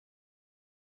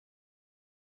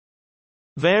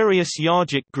 Various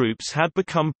yogic groups had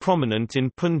become prominent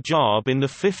in Punjab in the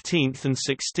 15th and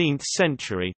 16th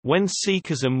century, when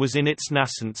Sikhism was in its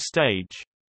nascent stage.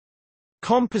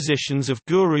 Compositions of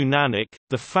Guru Nanak,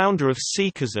 the founder of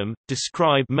Sikhism,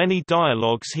 describe many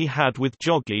dialogues he had with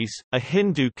jogis, a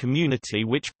Hindu community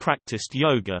which practiced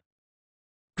yoga.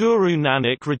 Guru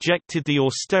Nanak rejected the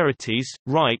austerities,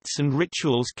 rites and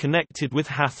rituals connected with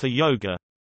Hatha Yoga.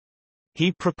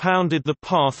 He propounded the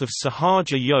path of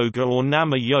Sahaja Yoga or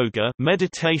Nama Yoga,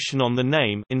 meditation on the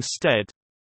name, instead.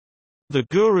 The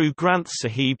Guru Granth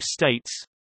Sahib states,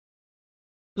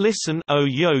 "Listen, O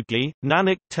yogi,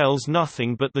 Nanak tells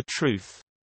nothing but the truth.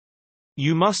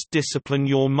 You must discipline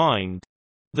your mind.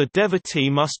 The devotee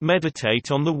must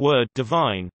meditate on the word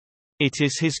divine. It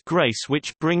is his grace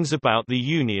which brings about the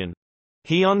union.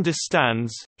 He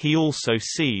understands, he also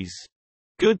sees.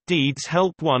 Good deeds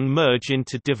help one merge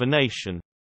into divination."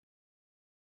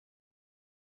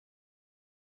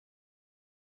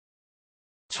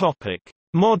 Topic: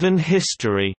 Modern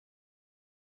history.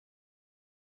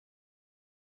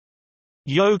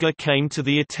 Yoga came to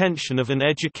the attention of an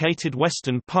educated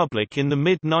Western public in the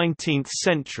mid-19th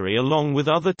century along with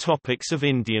other topics of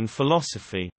Indian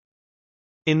philosophy.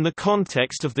 In the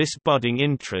context of this budding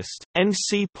interest, N.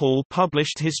 C. Paul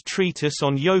published his treatise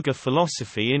on yoga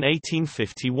philosophy in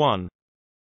 1851.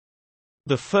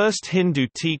 The first Hindu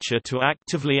teacher to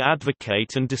actively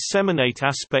advocate and disseminate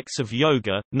aspects of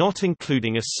yoga, not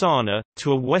including asana,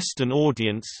 to a Western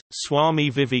audience,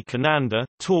 Swami Vivekananda,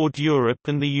 toured Europe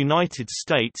and the United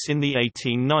States in the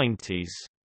 1890s.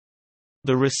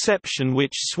 The reception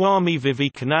which Swami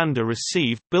Vivekananda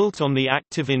received built on the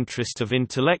active interest of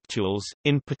intellectuals,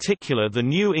 in particular the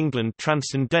New England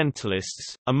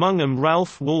Transcendentalists, among them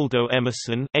Ralph Waldo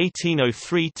Emerson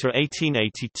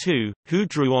 (1803–1882), who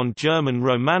drew on German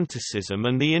Romanticism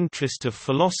and the interest of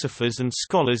philosophers and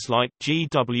scholars like G.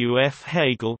 W. F.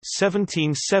 Hegel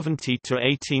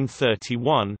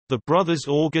 (1770–1831), the brothers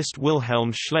August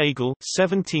Wilhelm Schlegel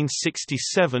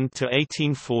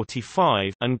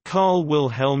 (1767–1845), and Carl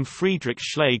Wilhelm Friedrich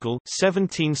Schlegel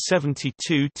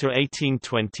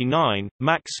 (1772–1829),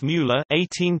 Max Müller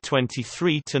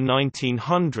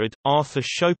 (1823–1900), Arthur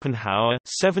Schopenhauer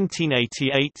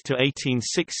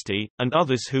 (1788–1860), and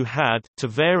others who had, to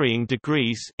varying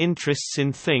degrees, interests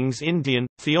in things Indian.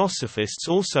 Theosophists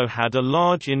also had a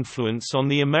large influence on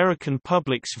the American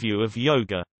public's view of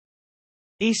yoga.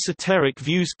 Esoteric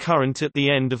views current at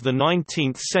the end of the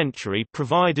 19th century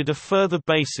provided a further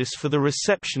basis for the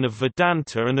reception of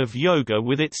Vedanta and of yoga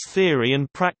with its theory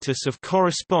and practice of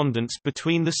correspondence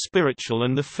between the spiritual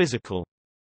and the physical.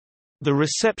 The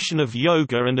reception of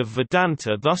yoga and of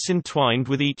Vedanta thus entwined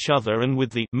with each other and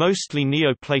with the mostly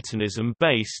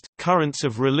Neoplatonism-based currents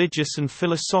of religious and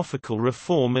philosophical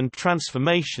reform and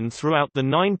transformation throughout the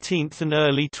 19th and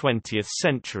early 20th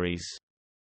centuries.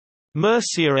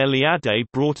 Mircea Eliade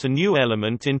brought a new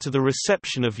element into the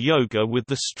reception of yoga with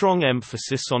the strong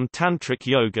emphasis on Tantric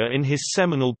yoga in his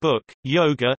seminal book,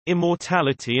 Yoga,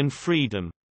 Immortality and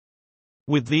Freedom.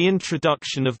 With the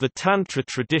introduction of the Tantra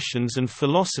traditions and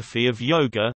philosophy of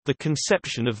yoga, the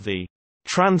conception of the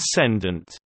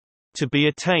transcendent to be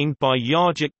attained by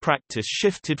yogic practice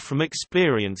shifted from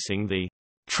experiencing the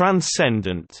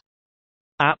transcendent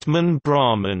Atman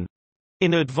Brahman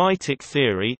in Advaitic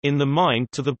theory in the mind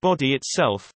to the body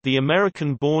itself. The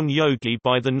American-born yogi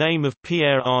by the name of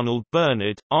Pierre Arnold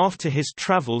Bernard, after his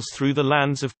travels through the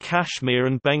lands of Kashmir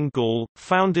and Bengal,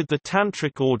 founded the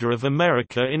Tantric Order of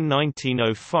America in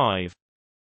 1905.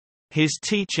 His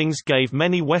teachings gave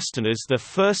many Westerners their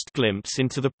first glimpse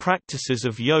into the practices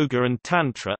of yoga and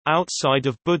Tantra. Outside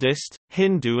of Buddhist,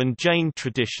 Hindu and Jain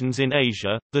traditions in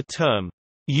Asia, the term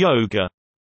yoga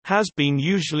has been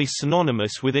usually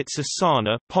synonymous with its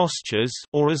asana postures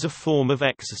or as a form of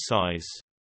exercise.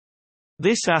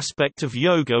 This aspect of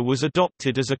yoga was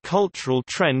adopted as a cultural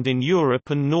trend in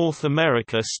Europe and North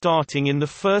America starting in the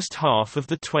first half of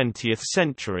the 20th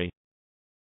century.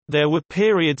 There were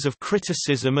periods of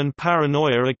criticism and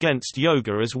paranoia against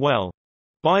yoga as well.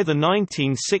 By the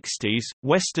 1960s,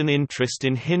 Western interest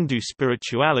in Hindu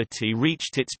spirituality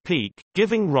reached its peak,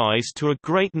 giving rise to a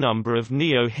great number of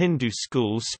neo-Hindu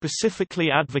schools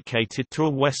specifically advocated to a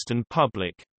Western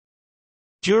public.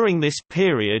 During this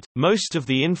period, most of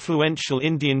the influential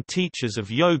Indian teachers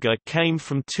of yoga came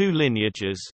from two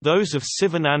lineages, those of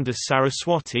Sivananda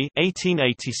Saraswati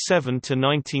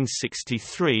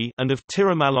 (1887–1963) and of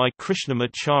Tirumalai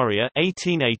Krishnamacharya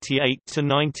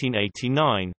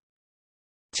 (1888–1989).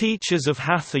 Teachers of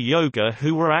Hatha Yoga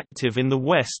who were active in the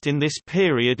West in this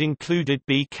period included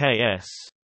B.K.S.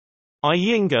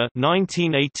 Iyengar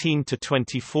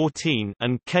 (1918–2014)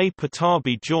 and K.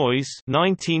 Pattabhi Jois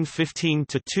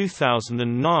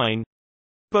 (1915–2009),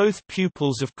 both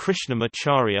pupils of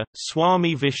Krishnamacharya,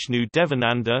 Swami Vishnu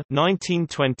Devananda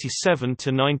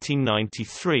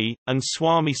 (1927–1993) and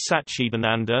Swami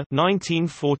Satchidananda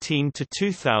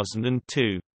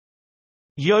 (1914–2002).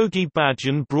 Yogi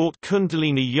Bhajan brought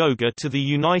Kundalini Yoga to the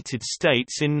United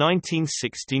States in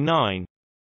 1969.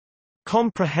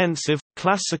 Comprehensive,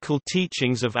 classical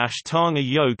teachings of Ashtanga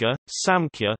Yoga,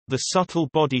 Samkhya, the subtle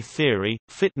body theory,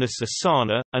 fitness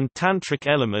asana, and tantric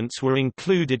elements were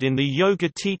included in the yoga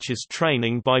teachers'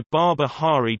 training by Baba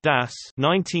Hari Das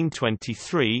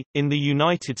 (1923) in the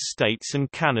United States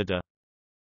and Canada.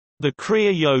 The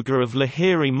Kriya Yoga of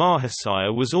Lahiri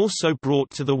Mahasaya was also brought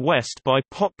to the West by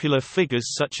popular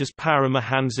figures such as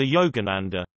Paramahansa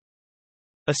Yogananda.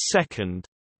 A second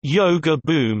yoga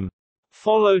boom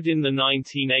followed in the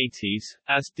 1980s,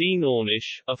 as Dean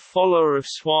Ornish, a follower of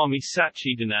Swami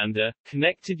Satchidananda,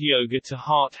 connected yoga to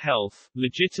heart health,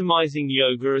 legitimizing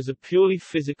yoga as a purely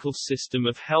physical system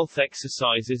of health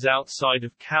exercises outside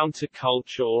of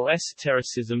counter-culture or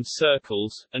esotericism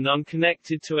circles, and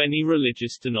unconnected to any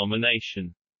religious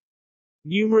denomination.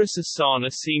 Numerous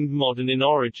asana seemed modern in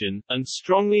origin, and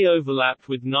strongly overlapped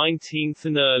with 19th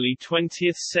and early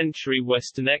 20th century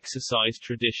Western exercise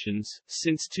traditions.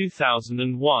 Since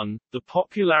 2001, the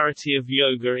popularity of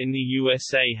yoga in the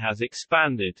USA has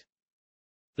expanded.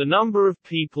 The number of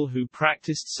people who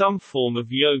practiced some form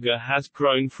of yoga has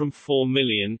grown from 4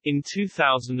 million in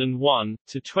 2001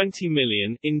 to 20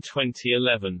 million in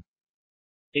 2011.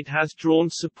 It has drawn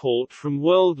support from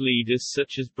world leaders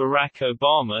such as Barack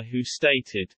Obama, who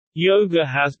stated, "Yoga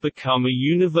has become a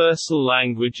universal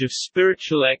language of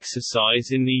spiritual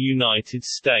exercise in the United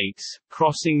States,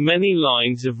 crossing many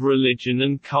lines of religion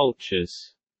and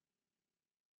cultures."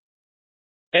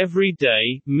 Every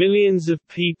day, millions of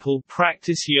people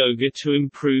practice yoga to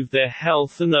improve their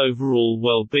health and overall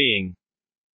well-being.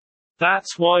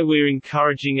 That's why we're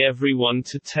encouraging everyone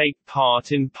to take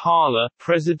part in PALA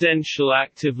Presidential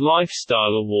Active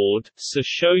Lifestyle Award, so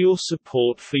show your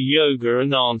support for yoga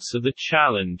and answer the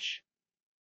challenge.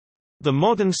 The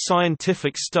modern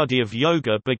scientific study of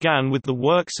yoga began with the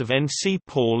works of N. C.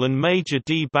 Paul and Major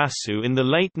D. Basu in the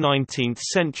late 19th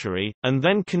century, and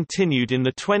then continued in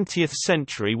the 20th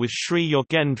century with Sri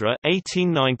Yogendra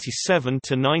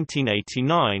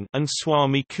 (1897–1989) and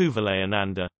Swami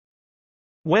Kuvalayananda.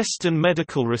 Western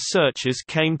medical researchers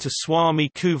came to Swami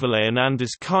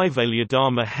Kuvalayananda's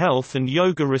Kaivalyadharma Health and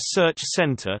Yoga Research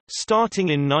Center, starting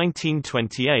in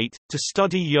 1928, to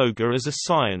study yoga as a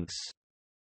science.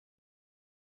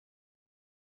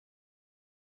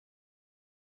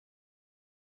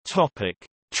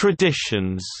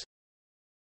 Traditions.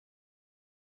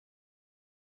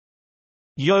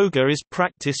 Yoga is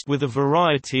practiced with a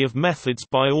variety of methods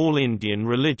by all Indian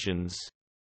religions.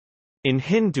 In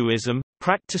Hinduism,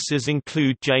 practices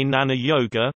include Jnana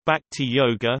Yoga, Bhakti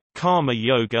Yoga, Karma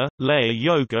Yoga, Laya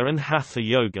Yoga and Hatha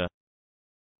Yoga.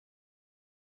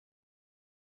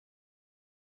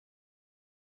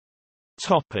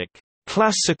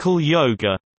 Classical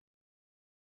Yoga.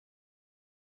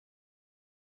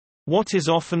 What is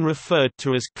often referred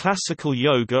to as classical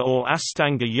yoga or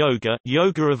Astanga yoga,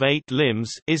 yoga of 8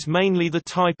 limbs, is mainly the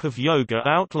type of yoga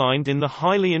outlined in the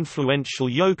highly influential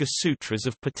Yoga Sutras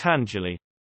of Patanjali.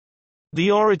 The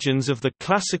origins of the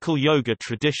classical yoga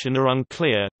tradition are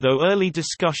unclear, though early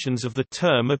discussions of the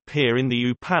term appear in the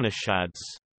Upanishads.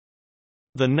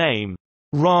 The name,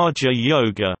 Raja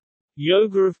Yoga,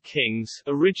 Yoga of Kings,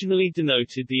 originally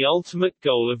denoted the ultimate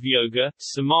goal of yoga,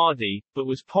 samadhi, but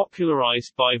was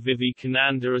popularized by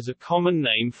Vivekananda as a common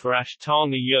name for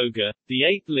Ashtanga Yoga, the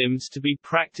 8 limbs to be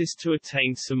practiced to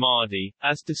attain samadhi,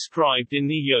 as described in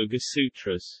the Yoga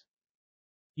Sutras.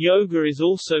 Yoga is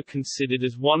also considered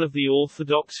as one of the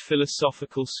orthodox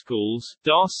philosophical schools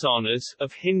darsanas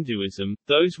of Hinduism,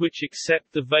 those which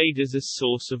accept the Vedas as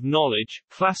source of knowledge.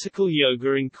 Classical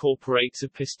yoga incorporates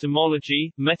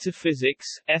epistemology, metaphysics,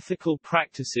 ethical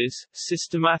practices,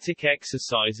 systematic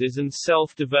exercises and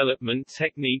self-development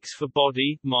techniques for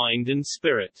body, mind and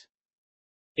spirit.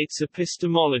 Its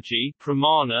epistemology,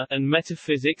 pramana, and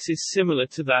metaphysics is similar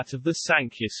to that of the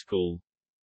Sankhya school.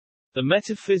 The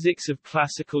metaphysics of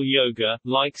classical yoga,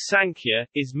 like Sankhya,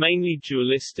 is mainly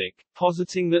dualistic,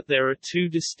 positing that there are two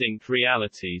distinct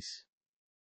realities.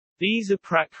 These are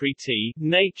Prakriti,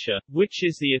 nature, which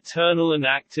is the eternal and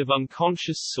active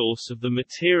unconscious source of the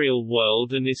material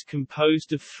world and is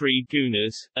composed of three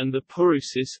gunas, and the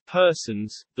Purusas,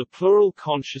 persons, the plural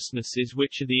consciousnesses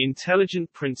which are the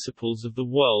intelligent principles of the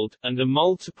world, and are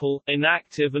multiple,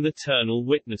 inactive and eternal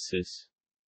witnesses.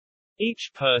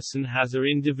 Each person has an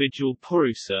individual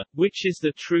Purusa, which is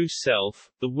the true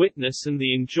self, the witness and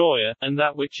the enjoyer, and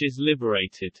that which is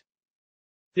liberated.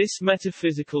 This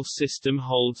metaphysical system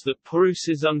holds that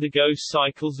Purusas undergo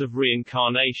cycles of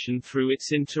reincarnation through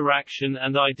its interaction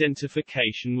and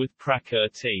identification with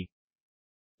Prakriti.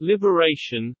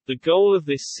 Liberation, the goal of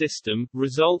this system,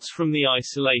 results from the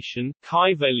isolation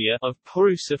kaivalya of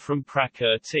Purusa from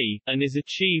Prakriti, and is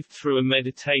achieved through a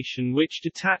meditation which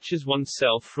detaches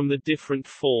oneself from the different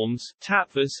forms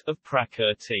tattvas, of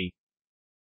Prakriti.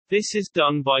 This is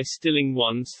done by stilling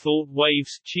one's thought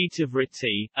waves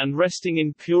chitta-vritti, and resting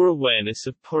in pure awareness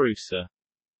of Purusa.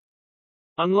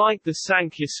 Unlike the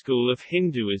Sankhya school of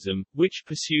Hinduism, which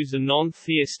pursues a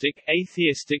non-theistic,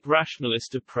 atheistic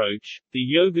rationalist approach, the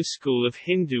Yoga school of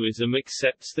Hinduism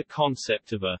accepts the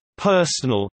concept of a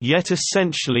personal, yet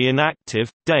essentially inactive,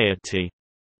 deity,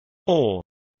 or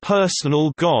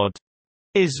personal God,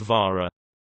 Isvara.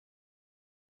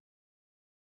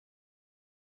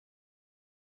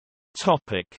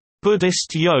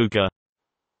 Buddhist yoga.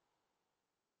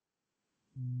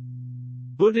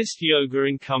 Buddhist yoga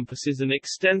encompasses an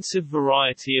extensive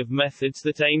variety of methods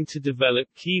that aim to develop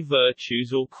key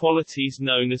virtues or qualities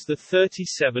known as the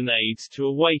 37 aids to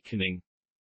awakening.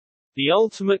 The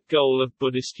ultimate goal of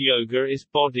Buddhist yoga is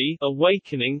bodhi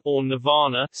awakening or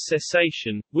nirvana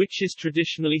cessation, which is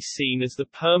traditionally seen as the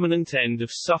permanent end of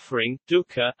suffering,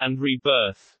 dukkha, and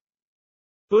rebirth.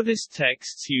 Buddhist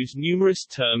texts use numerous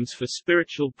terms for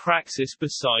spiritual praxis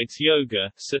besides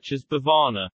yoga, such as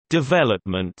bhavana,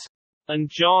 development, and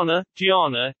jhana,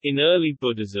 dhyana. In early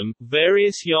Buddhism,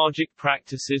 various yogic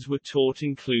practices were taught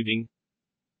including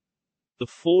the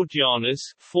four jhanas,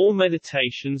 four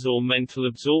meditations or mental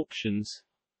absorptions,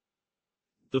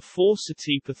 the four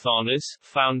satipathanas,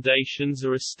 foundations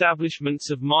or establishments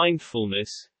of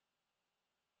mindfulness,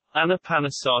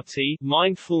 anapanasati,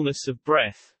 mindfulness of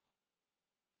breath,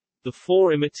 the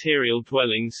four immaterial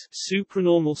dwellings,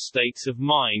 supranormal states of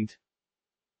mind,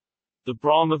 the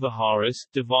Brahmaviharas,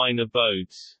 divine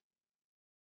abodes.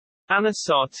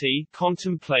 Anasati,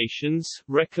 contemplations,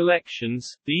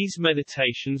 recollections. These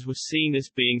meditations were seen as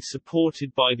being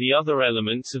supported by the other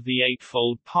elements of the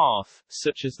Eightfold Path,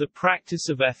 such as the practice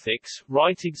of ethics,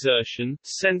 right exertion,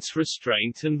 sense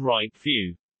restraint and right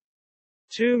view.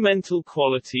 Two mental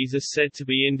qualities are said to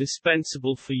be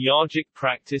indispensable for yogic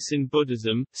practice in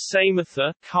Buddhism: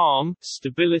 samatha, calm,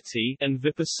 stability, and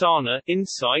vipassana,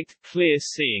 insight, clear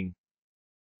seeing.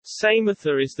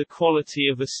 Samatha is the quality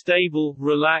of a stable,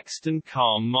 relaxed and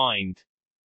calm mind.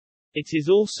 It is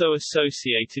also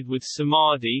associated with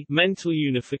samadhi, mental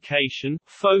unification,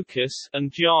 focus,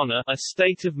 and jhana, a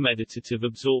state of meditative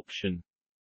absorption.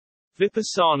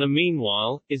 Vipassana,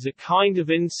 meanwhile, is a kind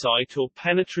of insight or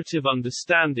penetrative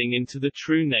understanding into the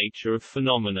true nature of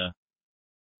phenomena.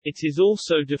 It is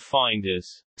also defined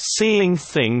as seeing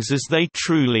things as they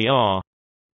truly are,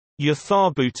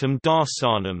 yathabhutam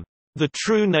darsanam. The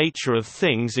true nature of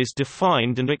things is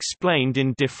defined and explained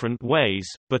in different ways,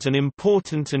 but an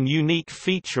important and unique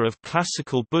feature of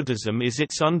classical Buddhism is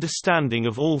its understanding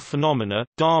of all phenomena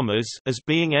dharmas as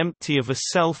being empty of a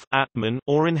self atman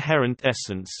or inherent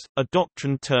essence, a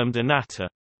doctrine termed anatta,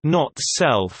 not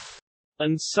self,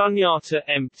 and sunyata,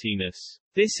 emptiness.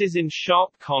 This is in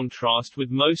sharp contrast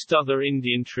with most other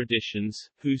Indian traditions,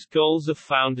 whose goals are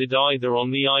founded either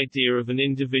on the idea of an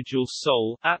individual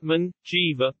soul, Atman,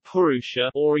 Jiva,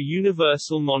 Purusha, or a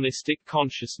universal monistic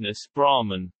consciousness,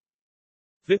 Brahman.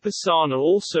 Vipassana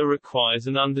also requires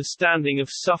an understanding of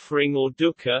suffering or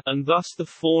dukkha, and thus the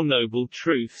Four Noble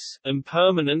Truths,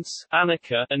 impermanence,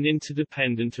 anicca, and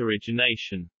interdependent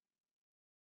origination.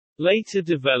 Later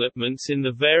developments in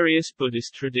the various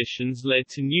Buddhist traditions led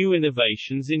to new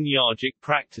innovations in yogic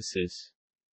practices.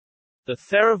 The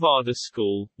Theravada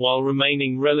school, while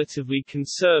remaining relatively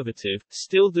conservative,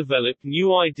 still developed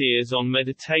new ideas on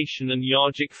meditation and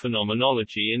yogic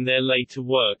phenomenology in their later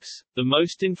works, the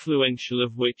most influential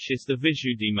of which is the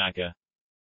Visuddhimagga.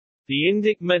 The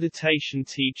Indic meditation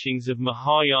teachings of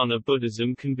Mahayana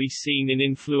Buddhism can be seen in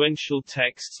influential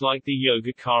texts like the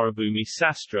Yogacara Bhumi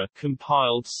Sastra,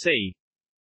 compiled c.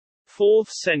 4th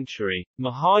century,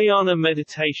 Mahayana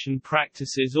meditation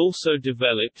practices also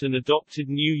developed and adopted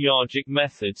new yogic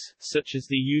methods, such as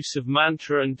the use of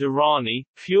mantra and dharani,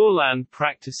 Pure Land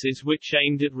practices which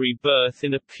aimed at rebirth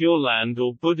in a Pure Land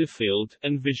or Buddha field,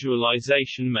 and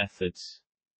visualization methods.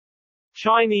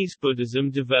 Chinese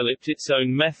Buddhism developed its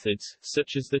own methods,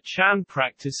 such as the Chan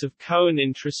practice of koan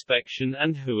introspection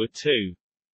and Hua Tu.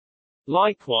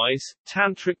 Likewise,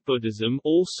 Tantric Buddhism,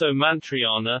 also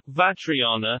Mantrayana,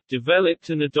 Vajrayana, developed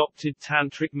and adopted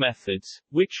tantric methods,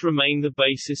 which remain the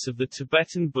basis of the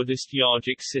Tibetan Buddhist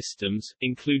yogic systems,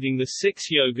 including the 6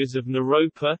 yogas of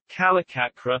Naropa,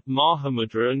 Kalachakra,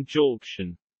 Mahamudra and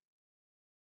Dzogchen.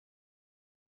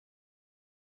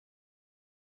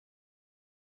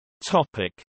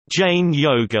 Topic: Jain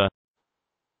Yoga.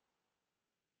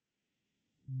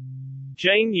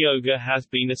 Jain Yoga has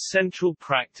been a central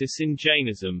practice in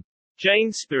Jainism.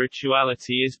 Jain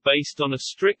spirituality is based on a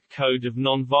strict code of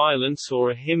non-violence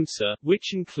or ahimsa,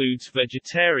 which includes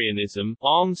vegetarianism,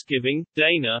 almsgiving,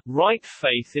 dana, right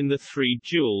faith in the 3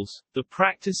 jewels, the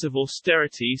practice of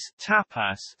austerities,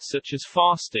 tapas, such as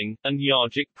fasting, and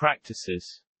yogic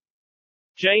practices.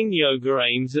 Jain Yoga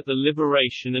aims at the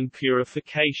liberation and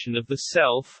purification of the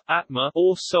self, atma,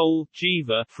 or soul,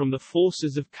 jiva, from the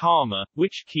forces of karma,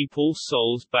 which keep all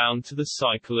souls bound to the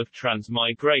cycle of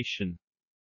transmigration.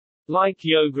 Like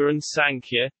Yoga and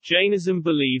Sankhya, Jainism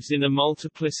believes in a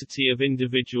multiplicity of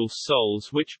individual souls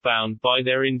which bound by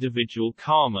their individual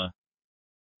karma.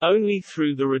 Only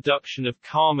through the reduction of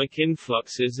karmic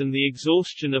influxes and the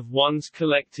exhaustion of one's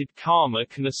collected karma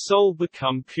can a soul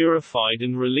become purified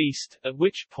and released, at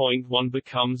which point one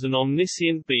becomes an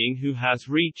omniscient being who has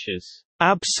reaches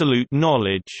absolute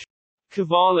knowledge.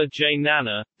 Kevala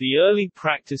Jnana. The early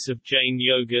practice of Jain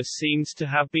Yoga seems to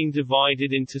have been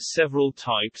divided into several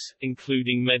types,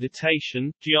 including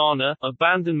meditation, dhyana,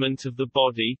 abandonment of the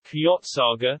body,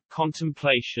 kyotsaga,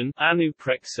 contemplation,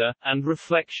 anupreksha, and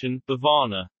reflection,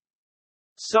 bhavana.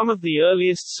 Some of the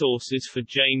earliest sources for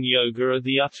Jain Yoga are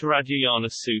the Uttarajayana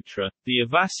Sutra, the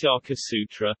Avasyaka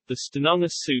Sutra, the Stanunga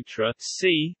Sutra,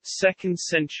 c. 2nd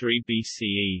century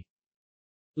BCE.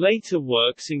 Later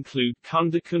works include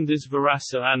Kundakunda's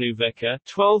Virasa Anuveka,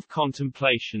 12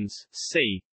 Contemplations,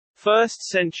 c. 1st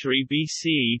century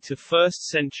BCE to 1st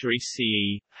century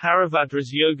CE,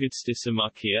 Haribhadra's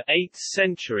Yogadstisamukya, 8th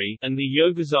century, and the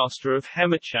Yogasastra of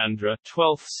Hemachandra,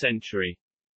 12th century.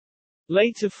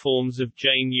 Later forms of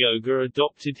Jain Yoga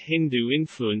adopted Hindu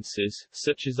influences,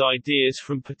 such as ideas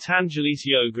from Patanjali's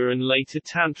Yoga and later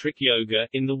Tantric Yoga,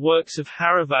 in the works of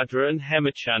Haribhadra and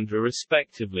Hemachandra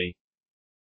respectively.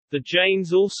 The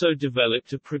Jains also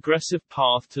developed a progressive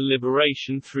path to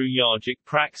liberation through yogic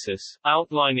praxis,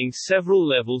 outlining several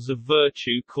levels of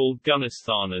virtue called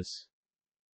gunasthanas.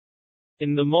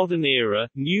 In the modern era,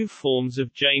 new forms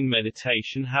of Jain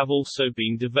meditation have also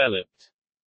been developed.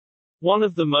 One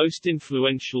of the most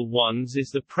influential ones is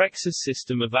the praxis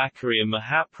system of Acharya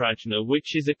Mahaprajna,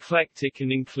 which is eclectic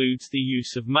and includes the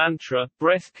use of mantra,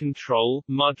 breath control,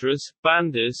 mudras,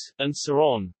 bandhas, and so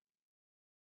on.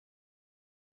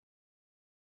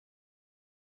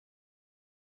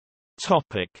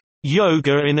 Topic: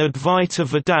 Yoga in Advaita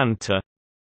Vedanta.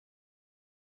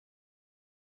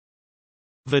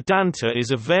 Vedanta is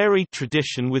a varied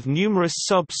tradition with numerous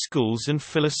sub-schools and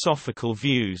philosophical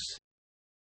views.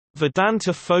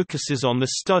 Vedanta focuses on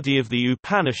the study of the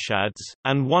Upanishads,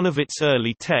 and one of its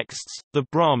early texts, the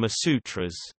Brahma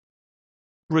Sutras.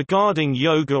 Regarding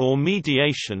yoga or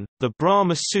mediation, the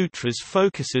Brahma Sutras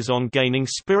focuses on gaining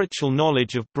spiritual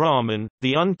knowledge of Brahman,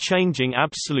 the unchanging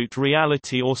absolute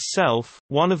reality or self.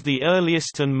 One of the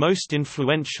earliest and most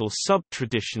influential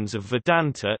sub-traditions of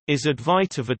Vedanta is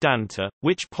Advaita Vedanta,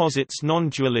 which posits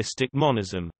non-dualistic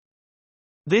monism.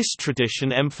 This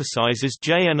tradition emphasizes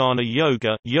Jnana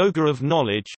Yoga, yoga of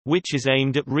knowledge, which is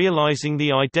aimed at realizing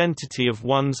the identity of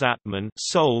one's Atman,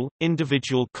 soul,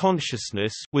 individual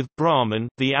consciousness, with Brahman,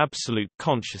 the absolute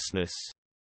consciousness.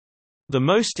 The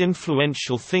most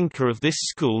influential thinker of this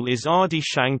school is Adi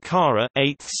Shankara,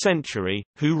 8th century,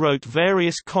 who wrote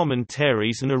various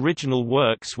commentaries and original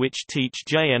works which teach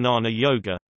Jnana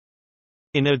Yoga.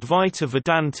 In Advaita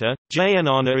Vedanta,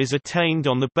 Jnana is attained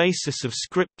on the basis of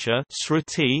scripture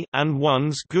sruti, and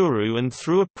one's guru, and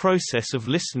through a process of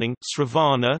listening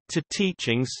śramaṇa, to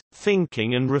teachings,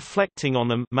 thinking and reflecting on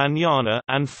them manana,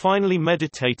 and finally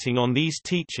meditating on these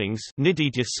teachings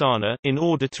nididhyasana, in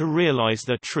order to realize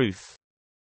their truth.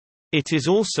 It is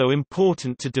also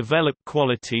important to develop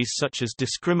qualities such as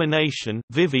discrimination,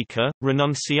 viveka,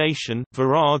 renunciation,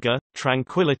 viraga,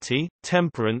 tranquility,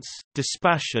 temperance,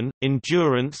 dispassion,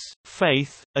 endurance,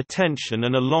 faith, attention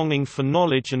and a longing for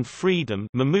knowledge and freedom.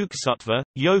 Mumuksattva.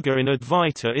 Yoga in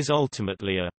Advaita is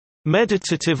ultimately a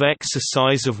meditative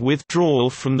exercise of withdrawal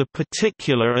from the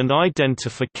particular and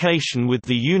identification with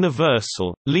the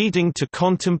universal, leading to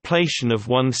contemplation of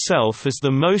oneself as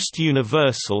the most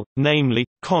universal, namely,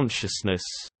 consciousness.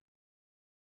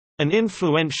 An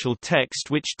influential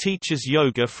text which teaches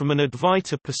yoga from an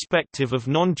Advaita perspective of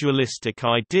non-dualistic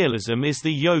idealism is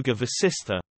the Yoga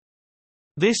Vasistha.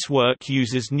 This work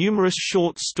uses numerous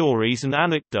short stories and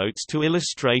anecdotes to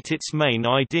illustrate its main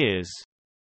ideas.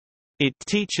 It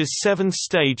teaches 7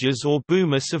 stages or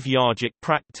bhumis of yogic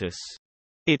practice.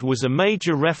 It was a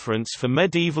major reference for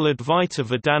medieval Advaita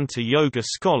Vedanta yoga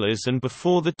scholars, and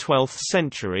before the 12th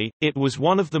century, it was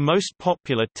one of the most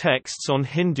popular texts on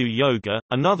Hindu yoga.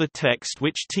 Another text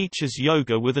which teaches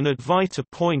yoga with an Advaita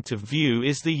point of view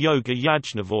is the Yoga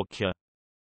Yajnavalkya.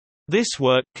 This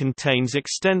work contains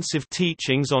extensive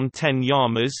teachings on 10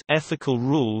 yamas, ethical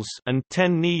rules, and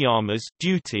 10 niyamas,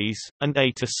 duties, and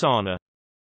 8 asana.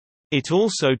 It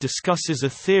also discusses a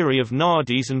theory of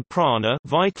nadis and prana,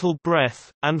 vital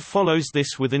breath, and follows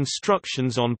this with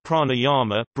instructions on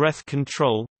pranayama, breath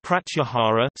control,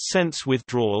 pratyahara, sense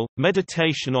withdrawal,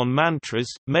 meditation on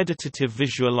mantras, meditative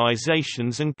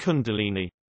visualizations and kundalini.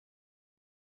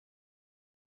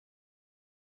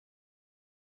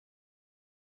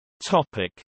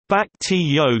 Topic: Bhakti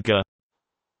Yoga.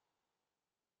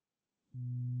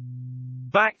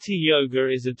 Bhakti Yoga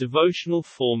is a devotional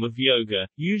form of yoga,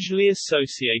 usually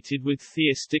associated with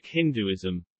theistic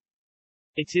Hinduism.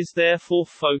 It is therefore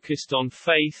focused on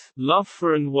faith, love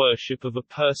for and worship of a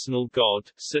personal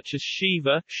god, such as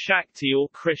Shiva, Shakti or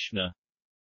Krishna.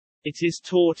 It is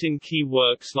taught in key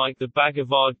works like the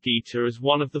Bhagavad Gita as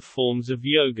one of the forms of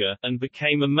yoga, and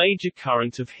became a major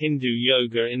current of Hindu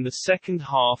yoga in the second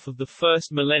half of the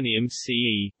first millennium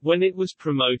CE, when it was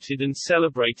promoted and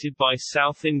celebrated by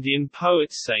South Indian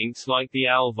poet-saints like the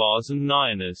Alvars and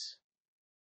Nayanas.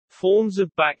 Forms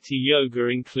of Bhakti Yoga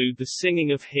include the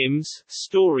singing of hymns,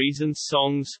 stories and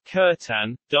songs,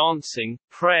 kirtan, dancing,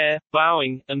 prayer,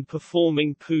 bowing, and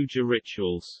performing puja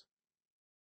rituals.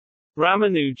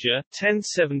 Ramanuja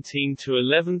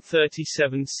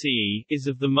 (1017–1137 CE) is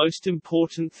of the most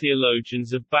important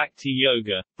theologians of Bhakti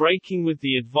Yoga, breaking with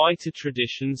the Advaita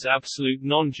tradition's absolute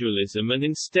non-dualism and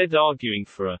instead arguing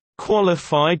for a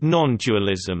qualified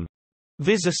non-dualism,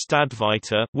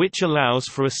 Visistadvaita, which allows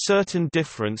for a certain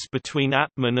difference between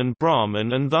Atman and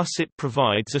Brahman, and thus it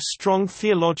provides a strong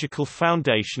theological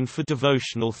foundation for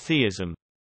devotional theism.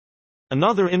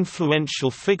 Another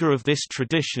influential figure of this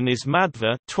tradition is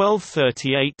Madhva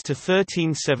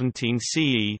 (1238–1317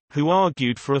 CE), who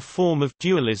argued for a form of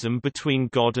dualism between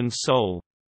God and soul.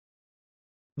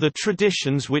 The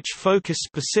traditions which focus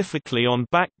specifically on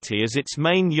bhakti as its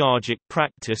main yogic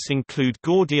practice include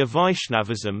Gaudiya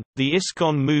Vaishnavism, the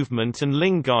ISKCON movement and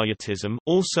Lingayatism,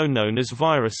 also known as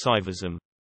Virasaivism.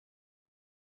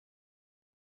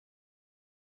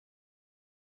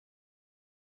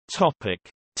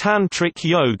 Tantric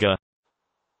yoga.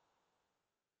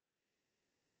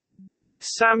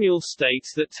 Samuel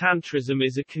states that Tantrism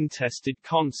is a contested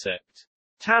concept.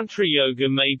 Tantra yoga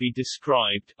may be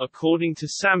described, according to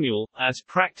Samuel, as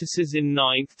practices in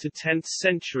 9th to 10th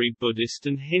century Buddhist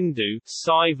and Hindu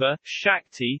Saiva,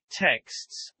 Shakti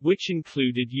texts, which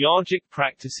included yogic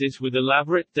practices with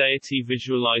elaborate deity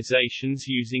visualizations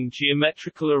using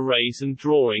geometrical arrays and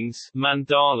drawings,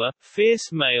 mandala,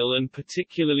 fierce male and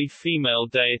particularly female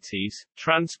deities,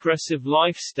 transgressive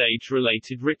life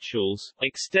stage-related rituals,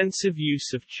 extensive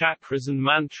use of chakras and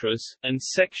mantras, and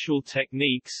sexual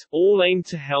techniques, all aimed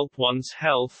to help one's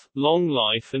health, long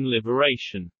life and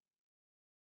liberation.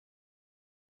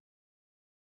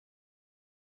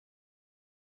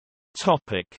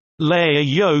 Laya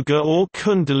yoga or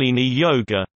Kundalini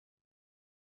yoga.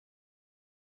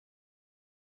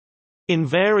 In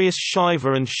various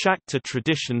Shaiva and Shakta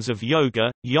traditions of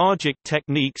yoga, yogic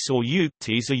techniques or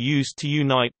yuktis are used to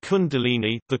unite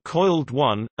Kundalini, the coiled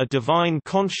one, a divine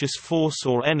conscious force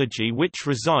or energy which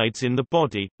resides in the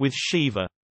body, with Shiva.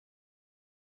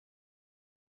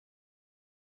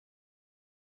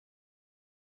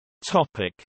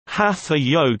 Hatha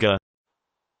Yoga.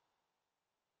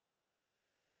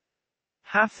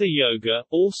 Hatha Yoga,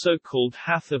 also called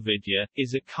Hatha Vidya,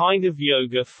 is a kind of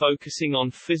yoga focusing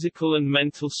on physical and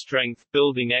mental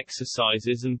strength-building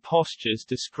exercises and postures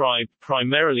described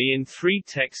primarily in 3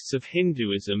 texts of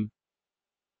Hinduism: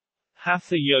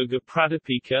 Hatha Yoga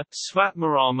Pradipika,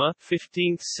 Svatmarama,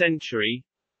 15th century.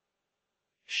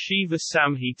 Shiva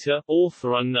Samhita,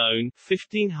 author unknown,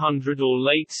 1500 or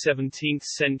late 17th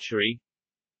century.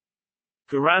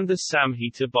 Gheranda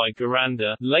Samhita by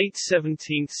Gheranda, late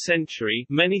 17th century.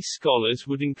 Many scholars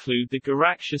would include the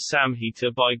Goraksha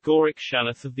Samhita by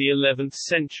Gorakshanath of the 11th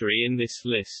century in this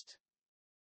list.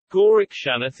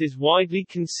 Gorakshanath is widely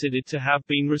considered to have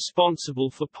been responsible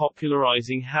for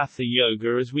popularizing Hatha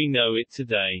Yoga as we know it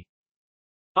today.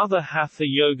 Other Hatha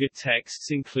Yoga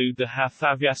texts include the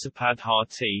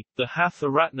Hathavyasapadhati, the Hatha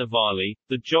Ratnavali,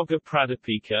 the Yoga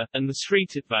Pradipika, and the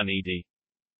Sritattvanidhi.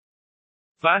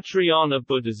 Vajrayana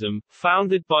Buddhism,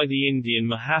 founded by the Indian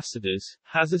Mahasiddhas,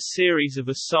 has a series of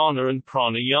asana and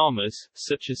pranayamas,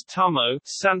 such as Tummo,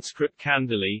 Sanskrit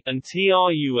Kandali, and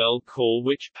Trul Core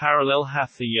which parallel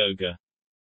Hatha Yoga.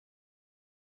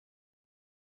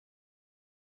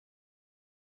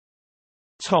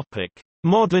 Topic: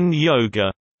 Modern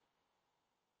Yoga.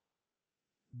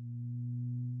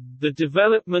 The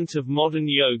development of modern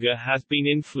yoga has been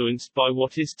influenced by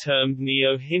what is termed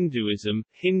Neo-Hinduism,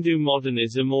 Hindu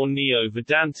modernism or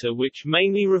Neo-Vedanta, which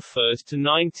mainly refers to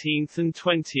 19th and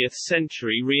 20th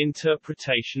century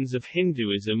reinterpretations of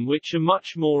Hinduism which are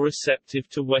much more receptive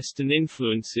to Western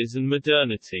influences and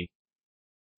modernity.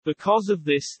 Because of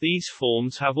this, these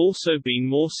forms have also been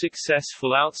more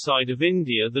successful outside of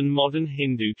India than modern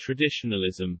Hindu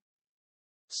traditionalism.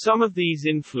 Some of these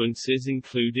influences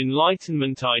include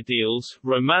Enlightenment ideals,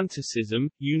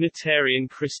 Romanticism, Unitarian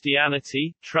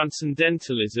Christianity,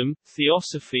 Transcendentalism,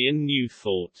 Theosophy and New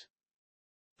Thought.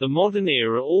 The modern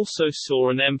era also saw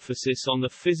an emphasis on the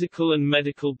physical and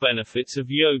medical benefits of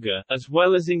yoga, as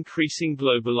well as increasing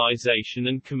globalization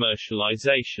and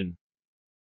commercialization.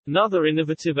 Another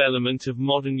innovative element of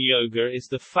modern yoga is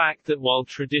the fact that while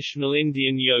traditional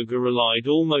Indian yoga relied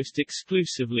almost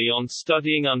exclusively on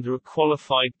studying under a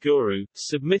qualified guru,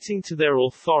 submitting to their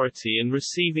authority and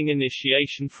receiving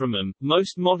initiation from them,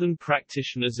 most modern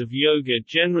practitioners of yoga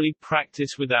generally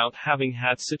practice without having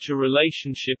had such a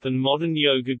relationship, and modern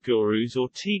yoga gurus or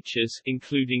teachers,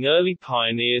 including early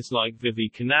pioneers like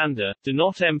Vivekananda, do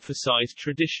not emphasize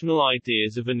traditional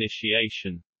ideas of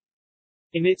initiation.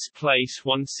 In its place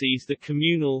one sees the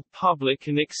communal, public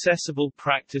and accessible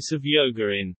practice of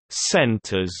yoga in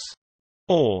centers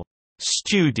or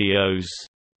studios,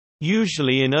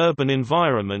 usually in urban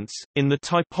environments. In the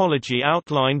typology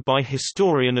outlined by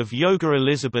historian of yoga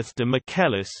Elizabeth de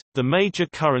Michelis, the major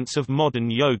currents of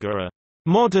modern yoga are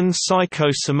modern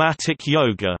psychosomatic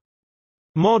yoga,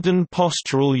 modern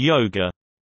postural yoga,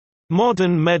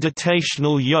 modern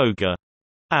meditational yoga,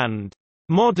 and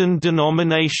modern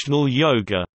denominational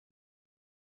yoga.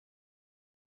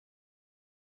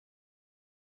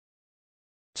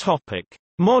 Topic: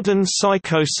 Modern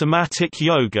psychosomatic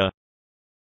yoga.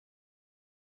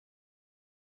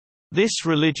 This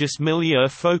religious milieu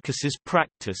focuses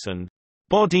practice and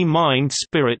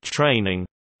body-mind-spirit training,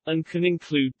 and can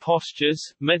include postures,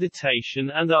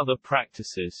 meditation and other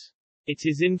practices. It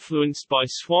is influenced by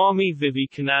Swami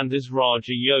Vivekananda's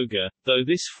Raja Yoga, though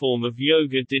this form of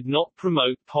yoga did not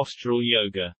promote postural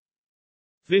yoga.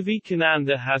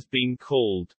 Vivekananda has been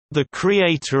called the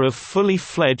creator of fully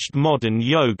fledged modern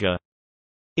yoga.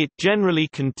 It generally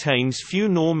contains few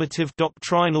normative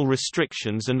doctrinal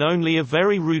restrictions and only a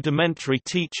very rudimentary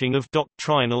teaching of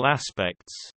doctrinal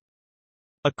aspects.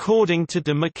 According to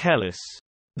de Michelis,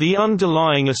 the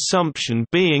underlying assumption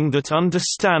being that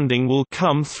understanding will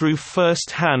come through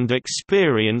first-hand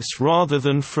experience rather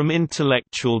than from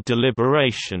intellectual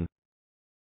deliberation.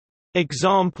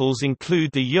 Examples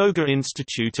include the Yoga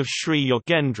Institute of Sri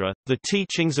Yogendra, the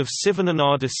teachings of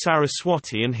Sivananda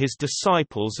Saraswati and his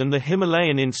disciples, and the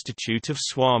Himalayan Institute of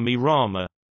Swami Rama.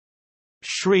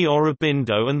 Sri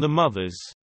Aurobindo and the Mothers'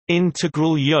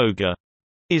 Integral Yoga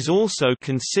is also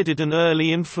considered an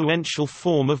early influential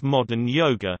form of modern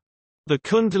yoga. The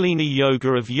Kundalini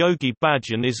Yoga of Yogi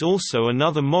Bhajan is also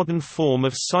another modern form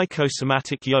of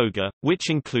psychosomatic yoga, which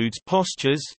includes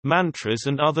postures, mantras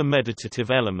and other meditative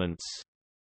elements.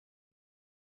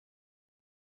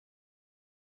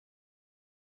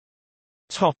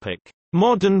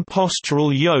 Modern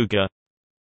postural yoga.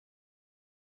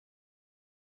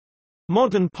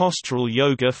 Modern postural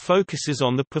yoga focuses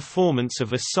on the performance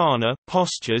of asana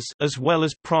postures as well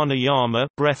as pranayama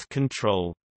breath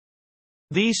control.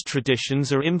 These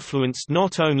traditions are influenced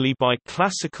not only by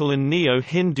classical and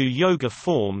neo-Hindu yoga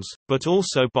forms, but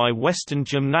also by Western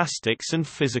gymnastics and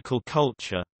physical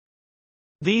culture.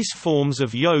 These forms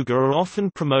of yoga are often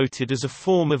promoted as a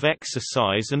form of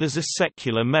exercise and as a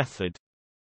secular method.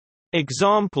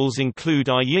 Examples include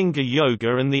Iyengar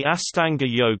Yoga and the Astanga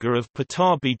Yoga of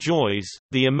Pattabhi Jois.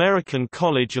 The American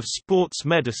College of Sports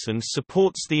Medicine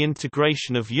supports the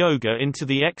integration of yoga into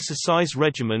the exercise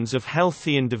regimens of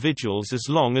healthy individuals as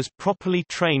long as properly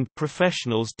trained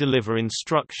professionals deliver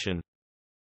instruction.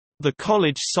 The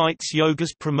college cites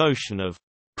yoga's promotion of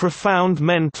profound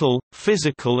mental,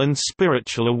 physical and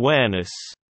spiritual awareness,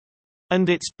 and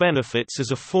its benefits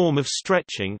as a form of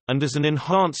stretching, and as an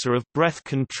enhancer of breath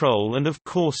control and of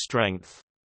core strength.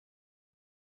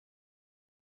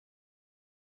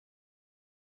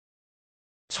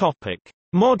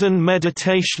 Modern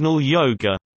meditational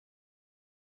yoga.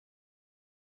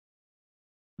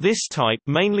 This type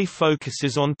mainly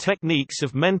focuses on techniques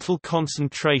of mental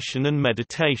concentration and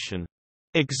meditation.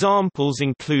 Examples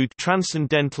include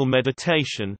transcendental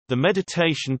meditation, the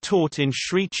meditation taught in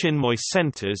Sri Chinmoy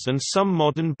centers and some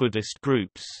modern Buddhist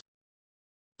groups.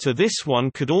 To this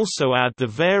one could also add the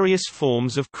various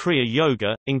forms of Kriya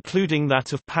Yoga, including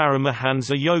that of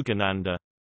Paramahansa Yogananda.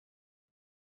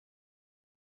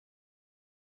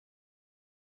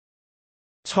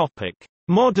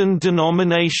 Modern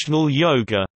denominational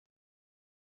yoga.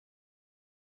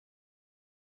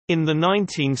 In the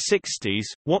 1960s,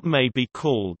 what may be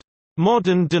called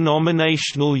modern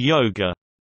denominational yoga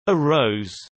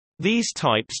arose. These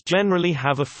types generally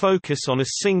have a focus on a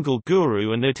single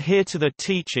guru and adhere to their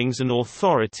teachings and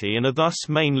authority and are thus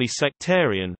mainly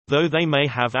sectarian, though they may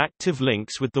have active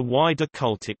links with the wider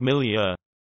cultic milieu.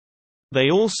 They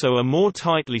also are more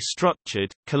tightly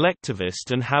structured,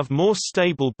 collectivist and have more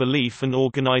stable belief and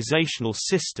organizational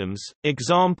systems.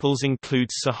 Examples include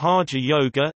Sahaja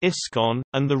Yoga, ISKCON,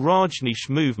 and the Rajneesh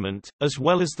movement, as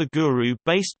well as the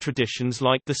guru-based traditions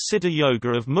like the Siddha Yoga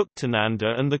of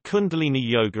Muktananda and the Kundalini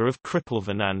Yoga of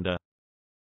Kripalvananda.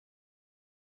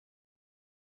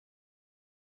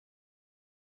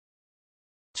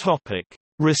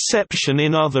 Reception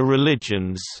in other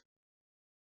religions.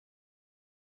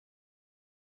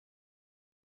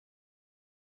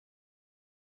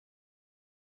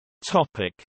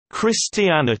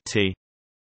 Christianity.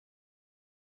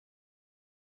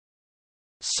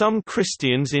 Some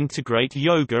Christians integrate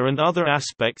yoga and other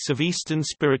aspects of Eastern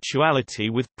spirituality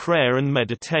with prayer and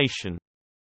meditation.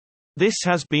 This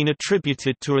has been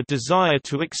attributed to a desire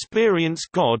to experience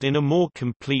God in a more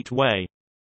complete way.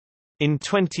 In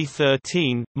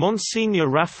 2013, Monsignor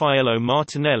Raffaello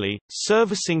Martinelli,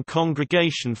 servicing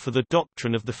Congregation for the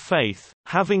Doctrine of the Faith,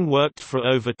 having worked for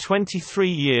over 23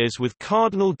 years with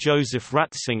Cardinal Joseph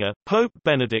Ratzinger, Pope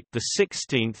Benedict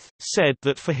XVI, said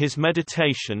that for his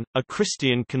meditation, a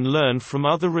Christian can learn from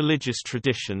other religious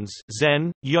traditions,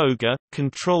 Zen, yoga,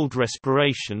 controlled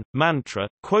respiration, mantra,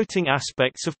 quoting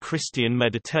aspects of Christian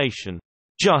meditation,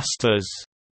 just as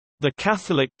the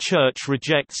Catholic Church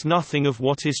rejects nothing of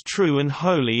what is true and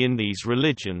holy in these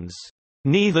religions.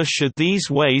 Neither should these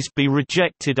ways be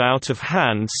rejected out of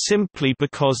hand simply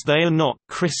because they are not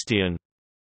Christian.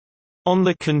 On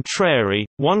the contrary,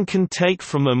 one can take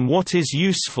from them what is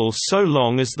useful so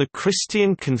long as the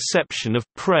Christian conception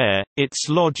of prayer, its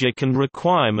logic and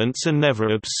requirements are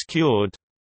never obscured.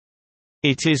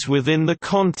 It is within the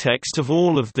context of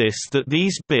all of this that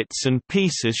these bits and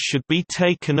pieces should be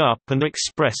taken up and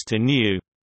expressed anew.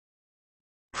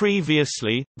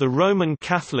 Previously, the Roman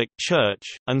Catholic Church,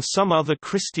 and some other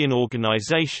Christian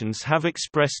organizations have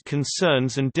expressed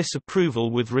concerns and disapproval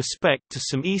with respect to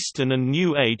some Eastern and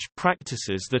New Age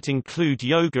practices that include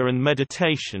yoga and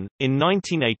meditation. In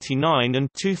 1989 and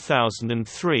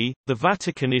 2003, the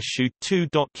Vatican issued two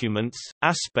documents,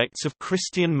 Aspects of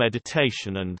Christian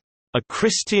Meditation and A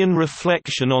Christian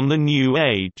Reflection on the New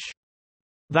Age,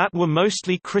 that were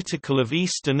mostly critical of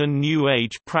Eastern and New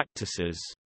Age practices.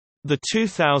 The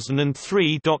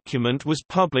 2003 document was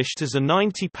published as a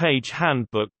 90-page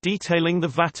handbook detailing the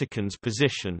Vatican's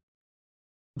position.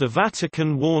 The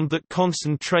Vatican warned that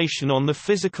concentration on the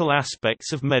physical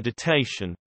aspects of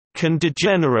meditation can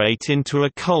degenerate into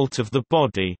a cult of the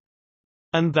body,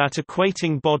 and that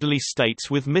equating bodily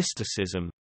states with mysticism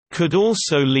could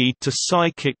also lead to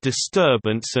psychic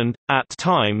disturbance and, at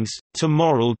times, to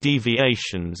moral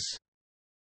deviations.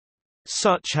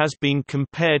 Such has been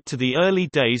compared to the early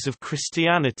days of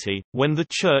Christianity, when the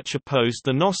Church opposed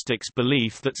the Gnostics'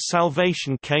 belief that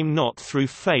salvation came not through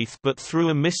faith but through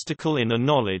a mystical inner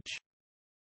knowledge.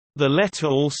 The letter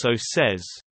also says,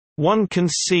 "One can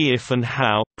see if and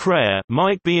how prayer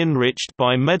might be enriched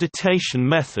by meditation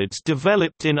methods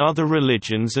developed in other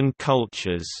religions and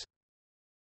cultures,"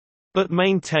 but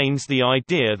maintains the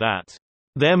idea that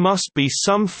there must be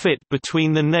some fit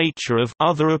between the nature of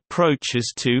other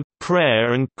approaches to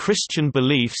prayer and Christian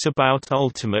beliefs about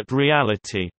ultimate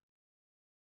reality.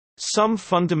 Some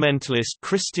fundamentalist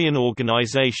Christian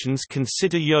organizations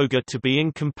consider yoga to be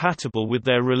incompatible with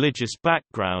their religious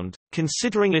background,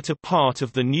 considering it a part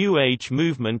of the New Age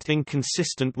movement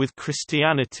inconsistent with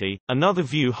Christianity. Another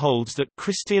view holds that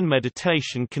Christian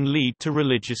meditation can lead to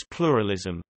religious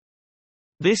pluralism.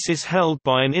 This is held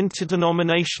by an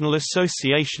interdenominational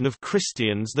association of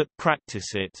Christians that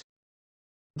practice it.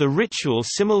 The ritual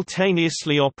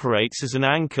simultaneously operates as an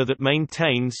anchor that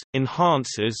maintains,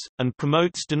 enhances, and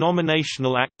promotes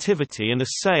denominational activity and a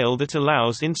sail that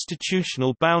allows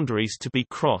institutional boundaries to be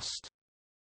crossed.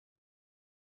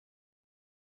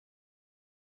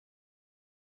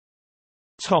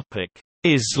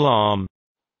 Islam.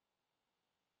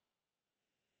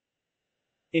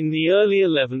 In the early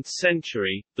 11th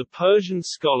century, the Persian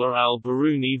scholar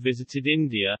al-Biruni visited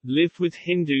India, lived with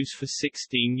Hindus for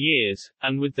 16 years,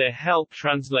 and with their help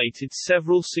translated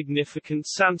several significant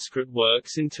Sanskrit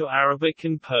works into Arabic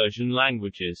and Persian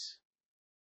languages.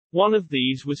 One of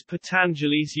these was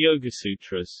Patanjali's Yoga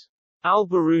Sutras.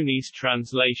 Al-Biruni's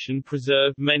translation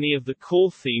preserved many of the core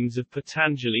themes of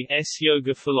Patanjali's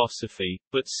yoga philosophy,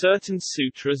 but certain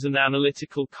sutras and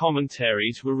analytical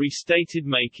commentaries were restated,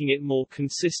 making it more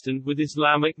consistent with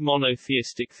Islamic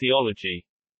monotheistic theology.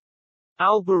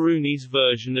 Al-Biruni's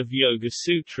version of Yoga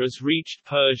Sutras reached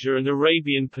Persia and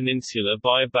Arabian Peninsula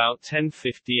by about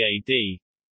 1050 AD.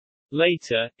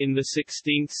 Later, in the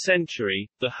 16th century,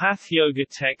 the Hatha Yoga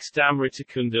text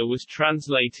Amritakunda was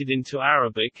translated into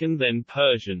Arabic and then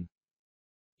Persian.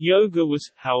 Yoga was,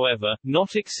 however,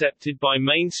 not accepted by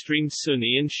mainstream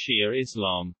Sunni and Shia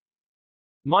Islam.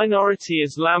 Minority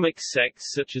Islamic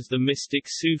sects such as the mystic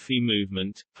Sufi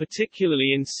movement,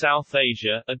 particularly in South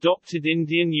Asia, adopted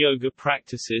Indian yoga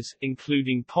practices,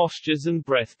 including postures and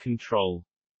breath control.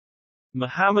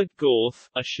 Muhammad Gauth,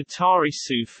 a Shatari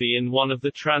Sufi and one of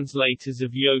the translators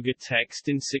of yoga text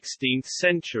in 16th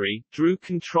century, drew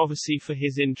controversy for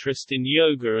his interest in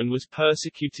yoga and was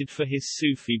persecuted for his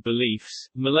Sufi beliefs.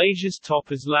 Malaysia's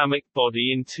top Islamic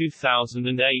body in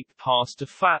 2008 passed a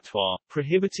fatwa,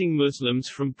 prohibiting Muslims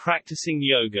from practicing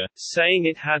yoga, saying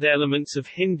it had elements of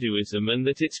Hinduism and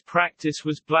that its practice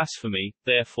was blasphemy,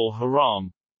 therefore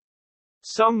haram.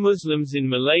 Some Muslims in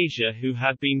Malaysia who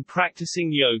had been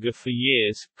practicing yoga for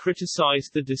years,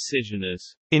 criticized the decision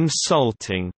as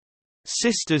insulting.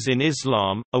 Sisters in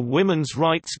Islam, a women's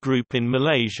rights group in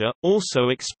Malaysia, also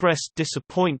expressed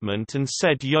disappointment and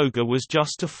said yoga was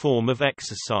just a form of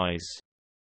exercise.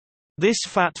 This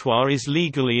fatwa is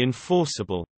legally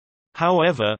enforceable.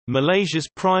 However, Malaysia's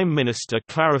Prime Minister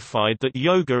clarified that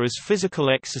yoga as physical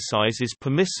exercise is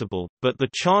permissible, but the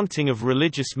chanting of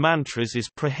religious mantras is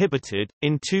prohibited.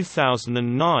 In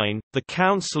 2009, the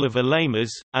Council of Ulamas,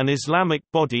 an Islamic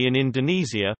body in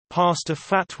Indonesia, passed a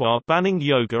fatwa banning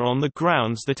yoga on the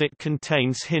grounds that it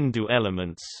contains Hindu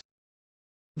elements.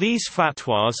 These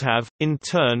fatwas have, in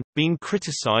turn, been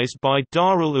criticized by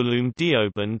Darul Uloom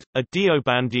Deoband, a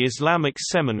Deobandi Islamic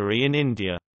seminary in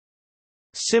India.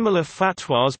 Similar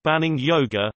fatwas banning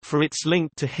yoga, for its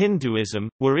link to Hinduism,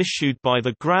 were issued by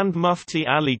the Grand Mufti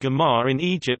Ali Gamar in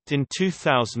Egypt in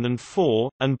 2004,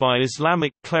 and by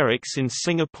Islamic clerics in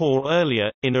Singapore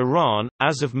earlier. In Iran,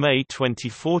 as of May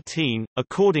 2014,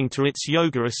 according to its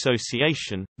Yoga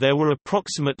Association, there were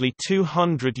approximately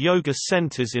 200 yoga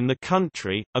centers in the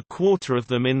country, a quarter of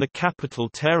them in the capital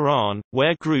Tehran,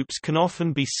 where groups can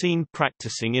often be seen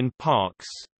practicing in parks.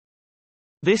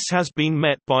 This has been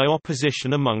met by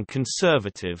opposition among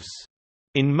conservatives.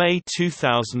 In May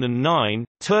 2009,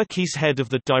 Turkey's head of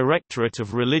the Directorate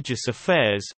of Religious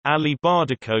Affairs, Ali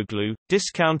Bardakoglu,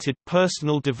 discounted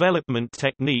personal development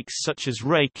techniques such as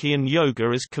Reiki and yoga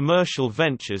as commercial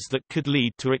ventures that could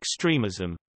lead to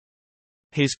extremism.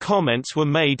 His comments were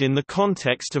made in the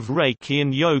context of Reiki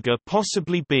and yoga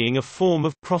possibly being a form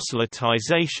of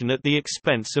proselytization at the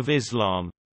expense of Islam.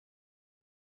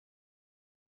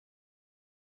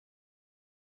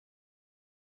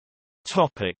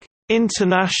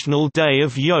 International Day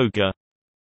of Yoga.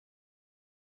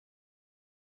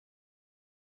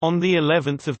 On the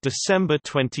 11th of December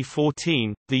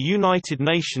 2014, the United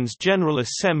Nations General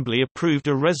Assembly approved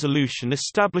a resolution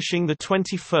establishing the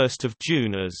 21st of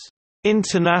June as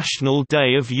International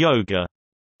Day of Yoga,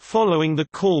 following the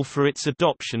call for its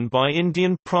adoption by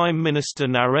Indian Prime Minister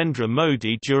Narendra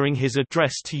Modi during his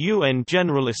address to UN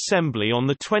General Assembly on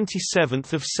the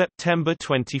 27th of September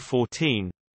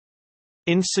 2014.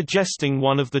 In suggesting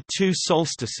one of the two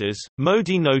solstices,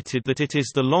 Modi noted that it is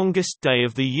the longest day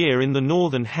of the year in the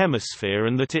Northern Hemisphere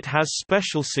and that it has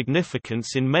special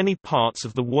significance in many parts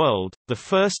of the world. The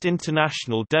first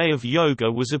International Day of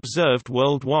Yoga was observed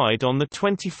worldwide on the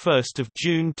 21st of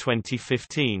June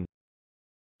 2015.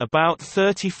 About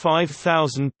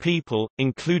 35,000 people,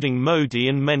 including Modi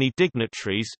and many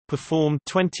dignitaries, performed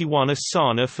 21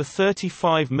 asana for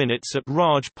 35 minutes at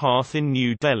Rajpath in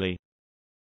New Delhi.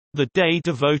 The day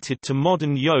devoted to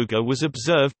modern yoga was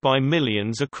observed by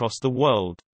millions across the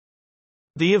world.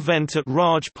 The event at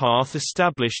Rajpath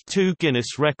established 2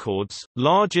 Guinness records,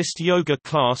 largest yoga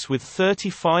class with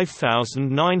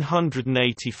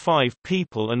 35,985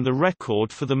 people and the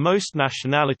record for the most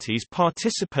nationalities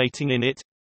participating in it,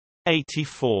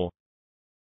 84.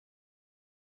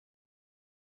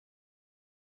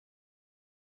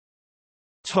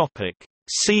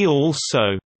 See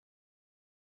also: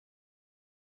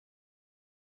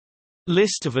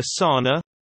 List of asana,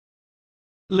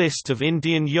 List of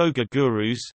Indian yoga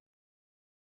gurus,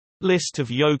 List of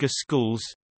yoga schools,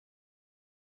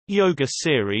 Yoga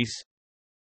series,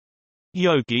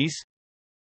 Yogis.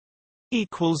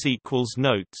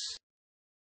 Notes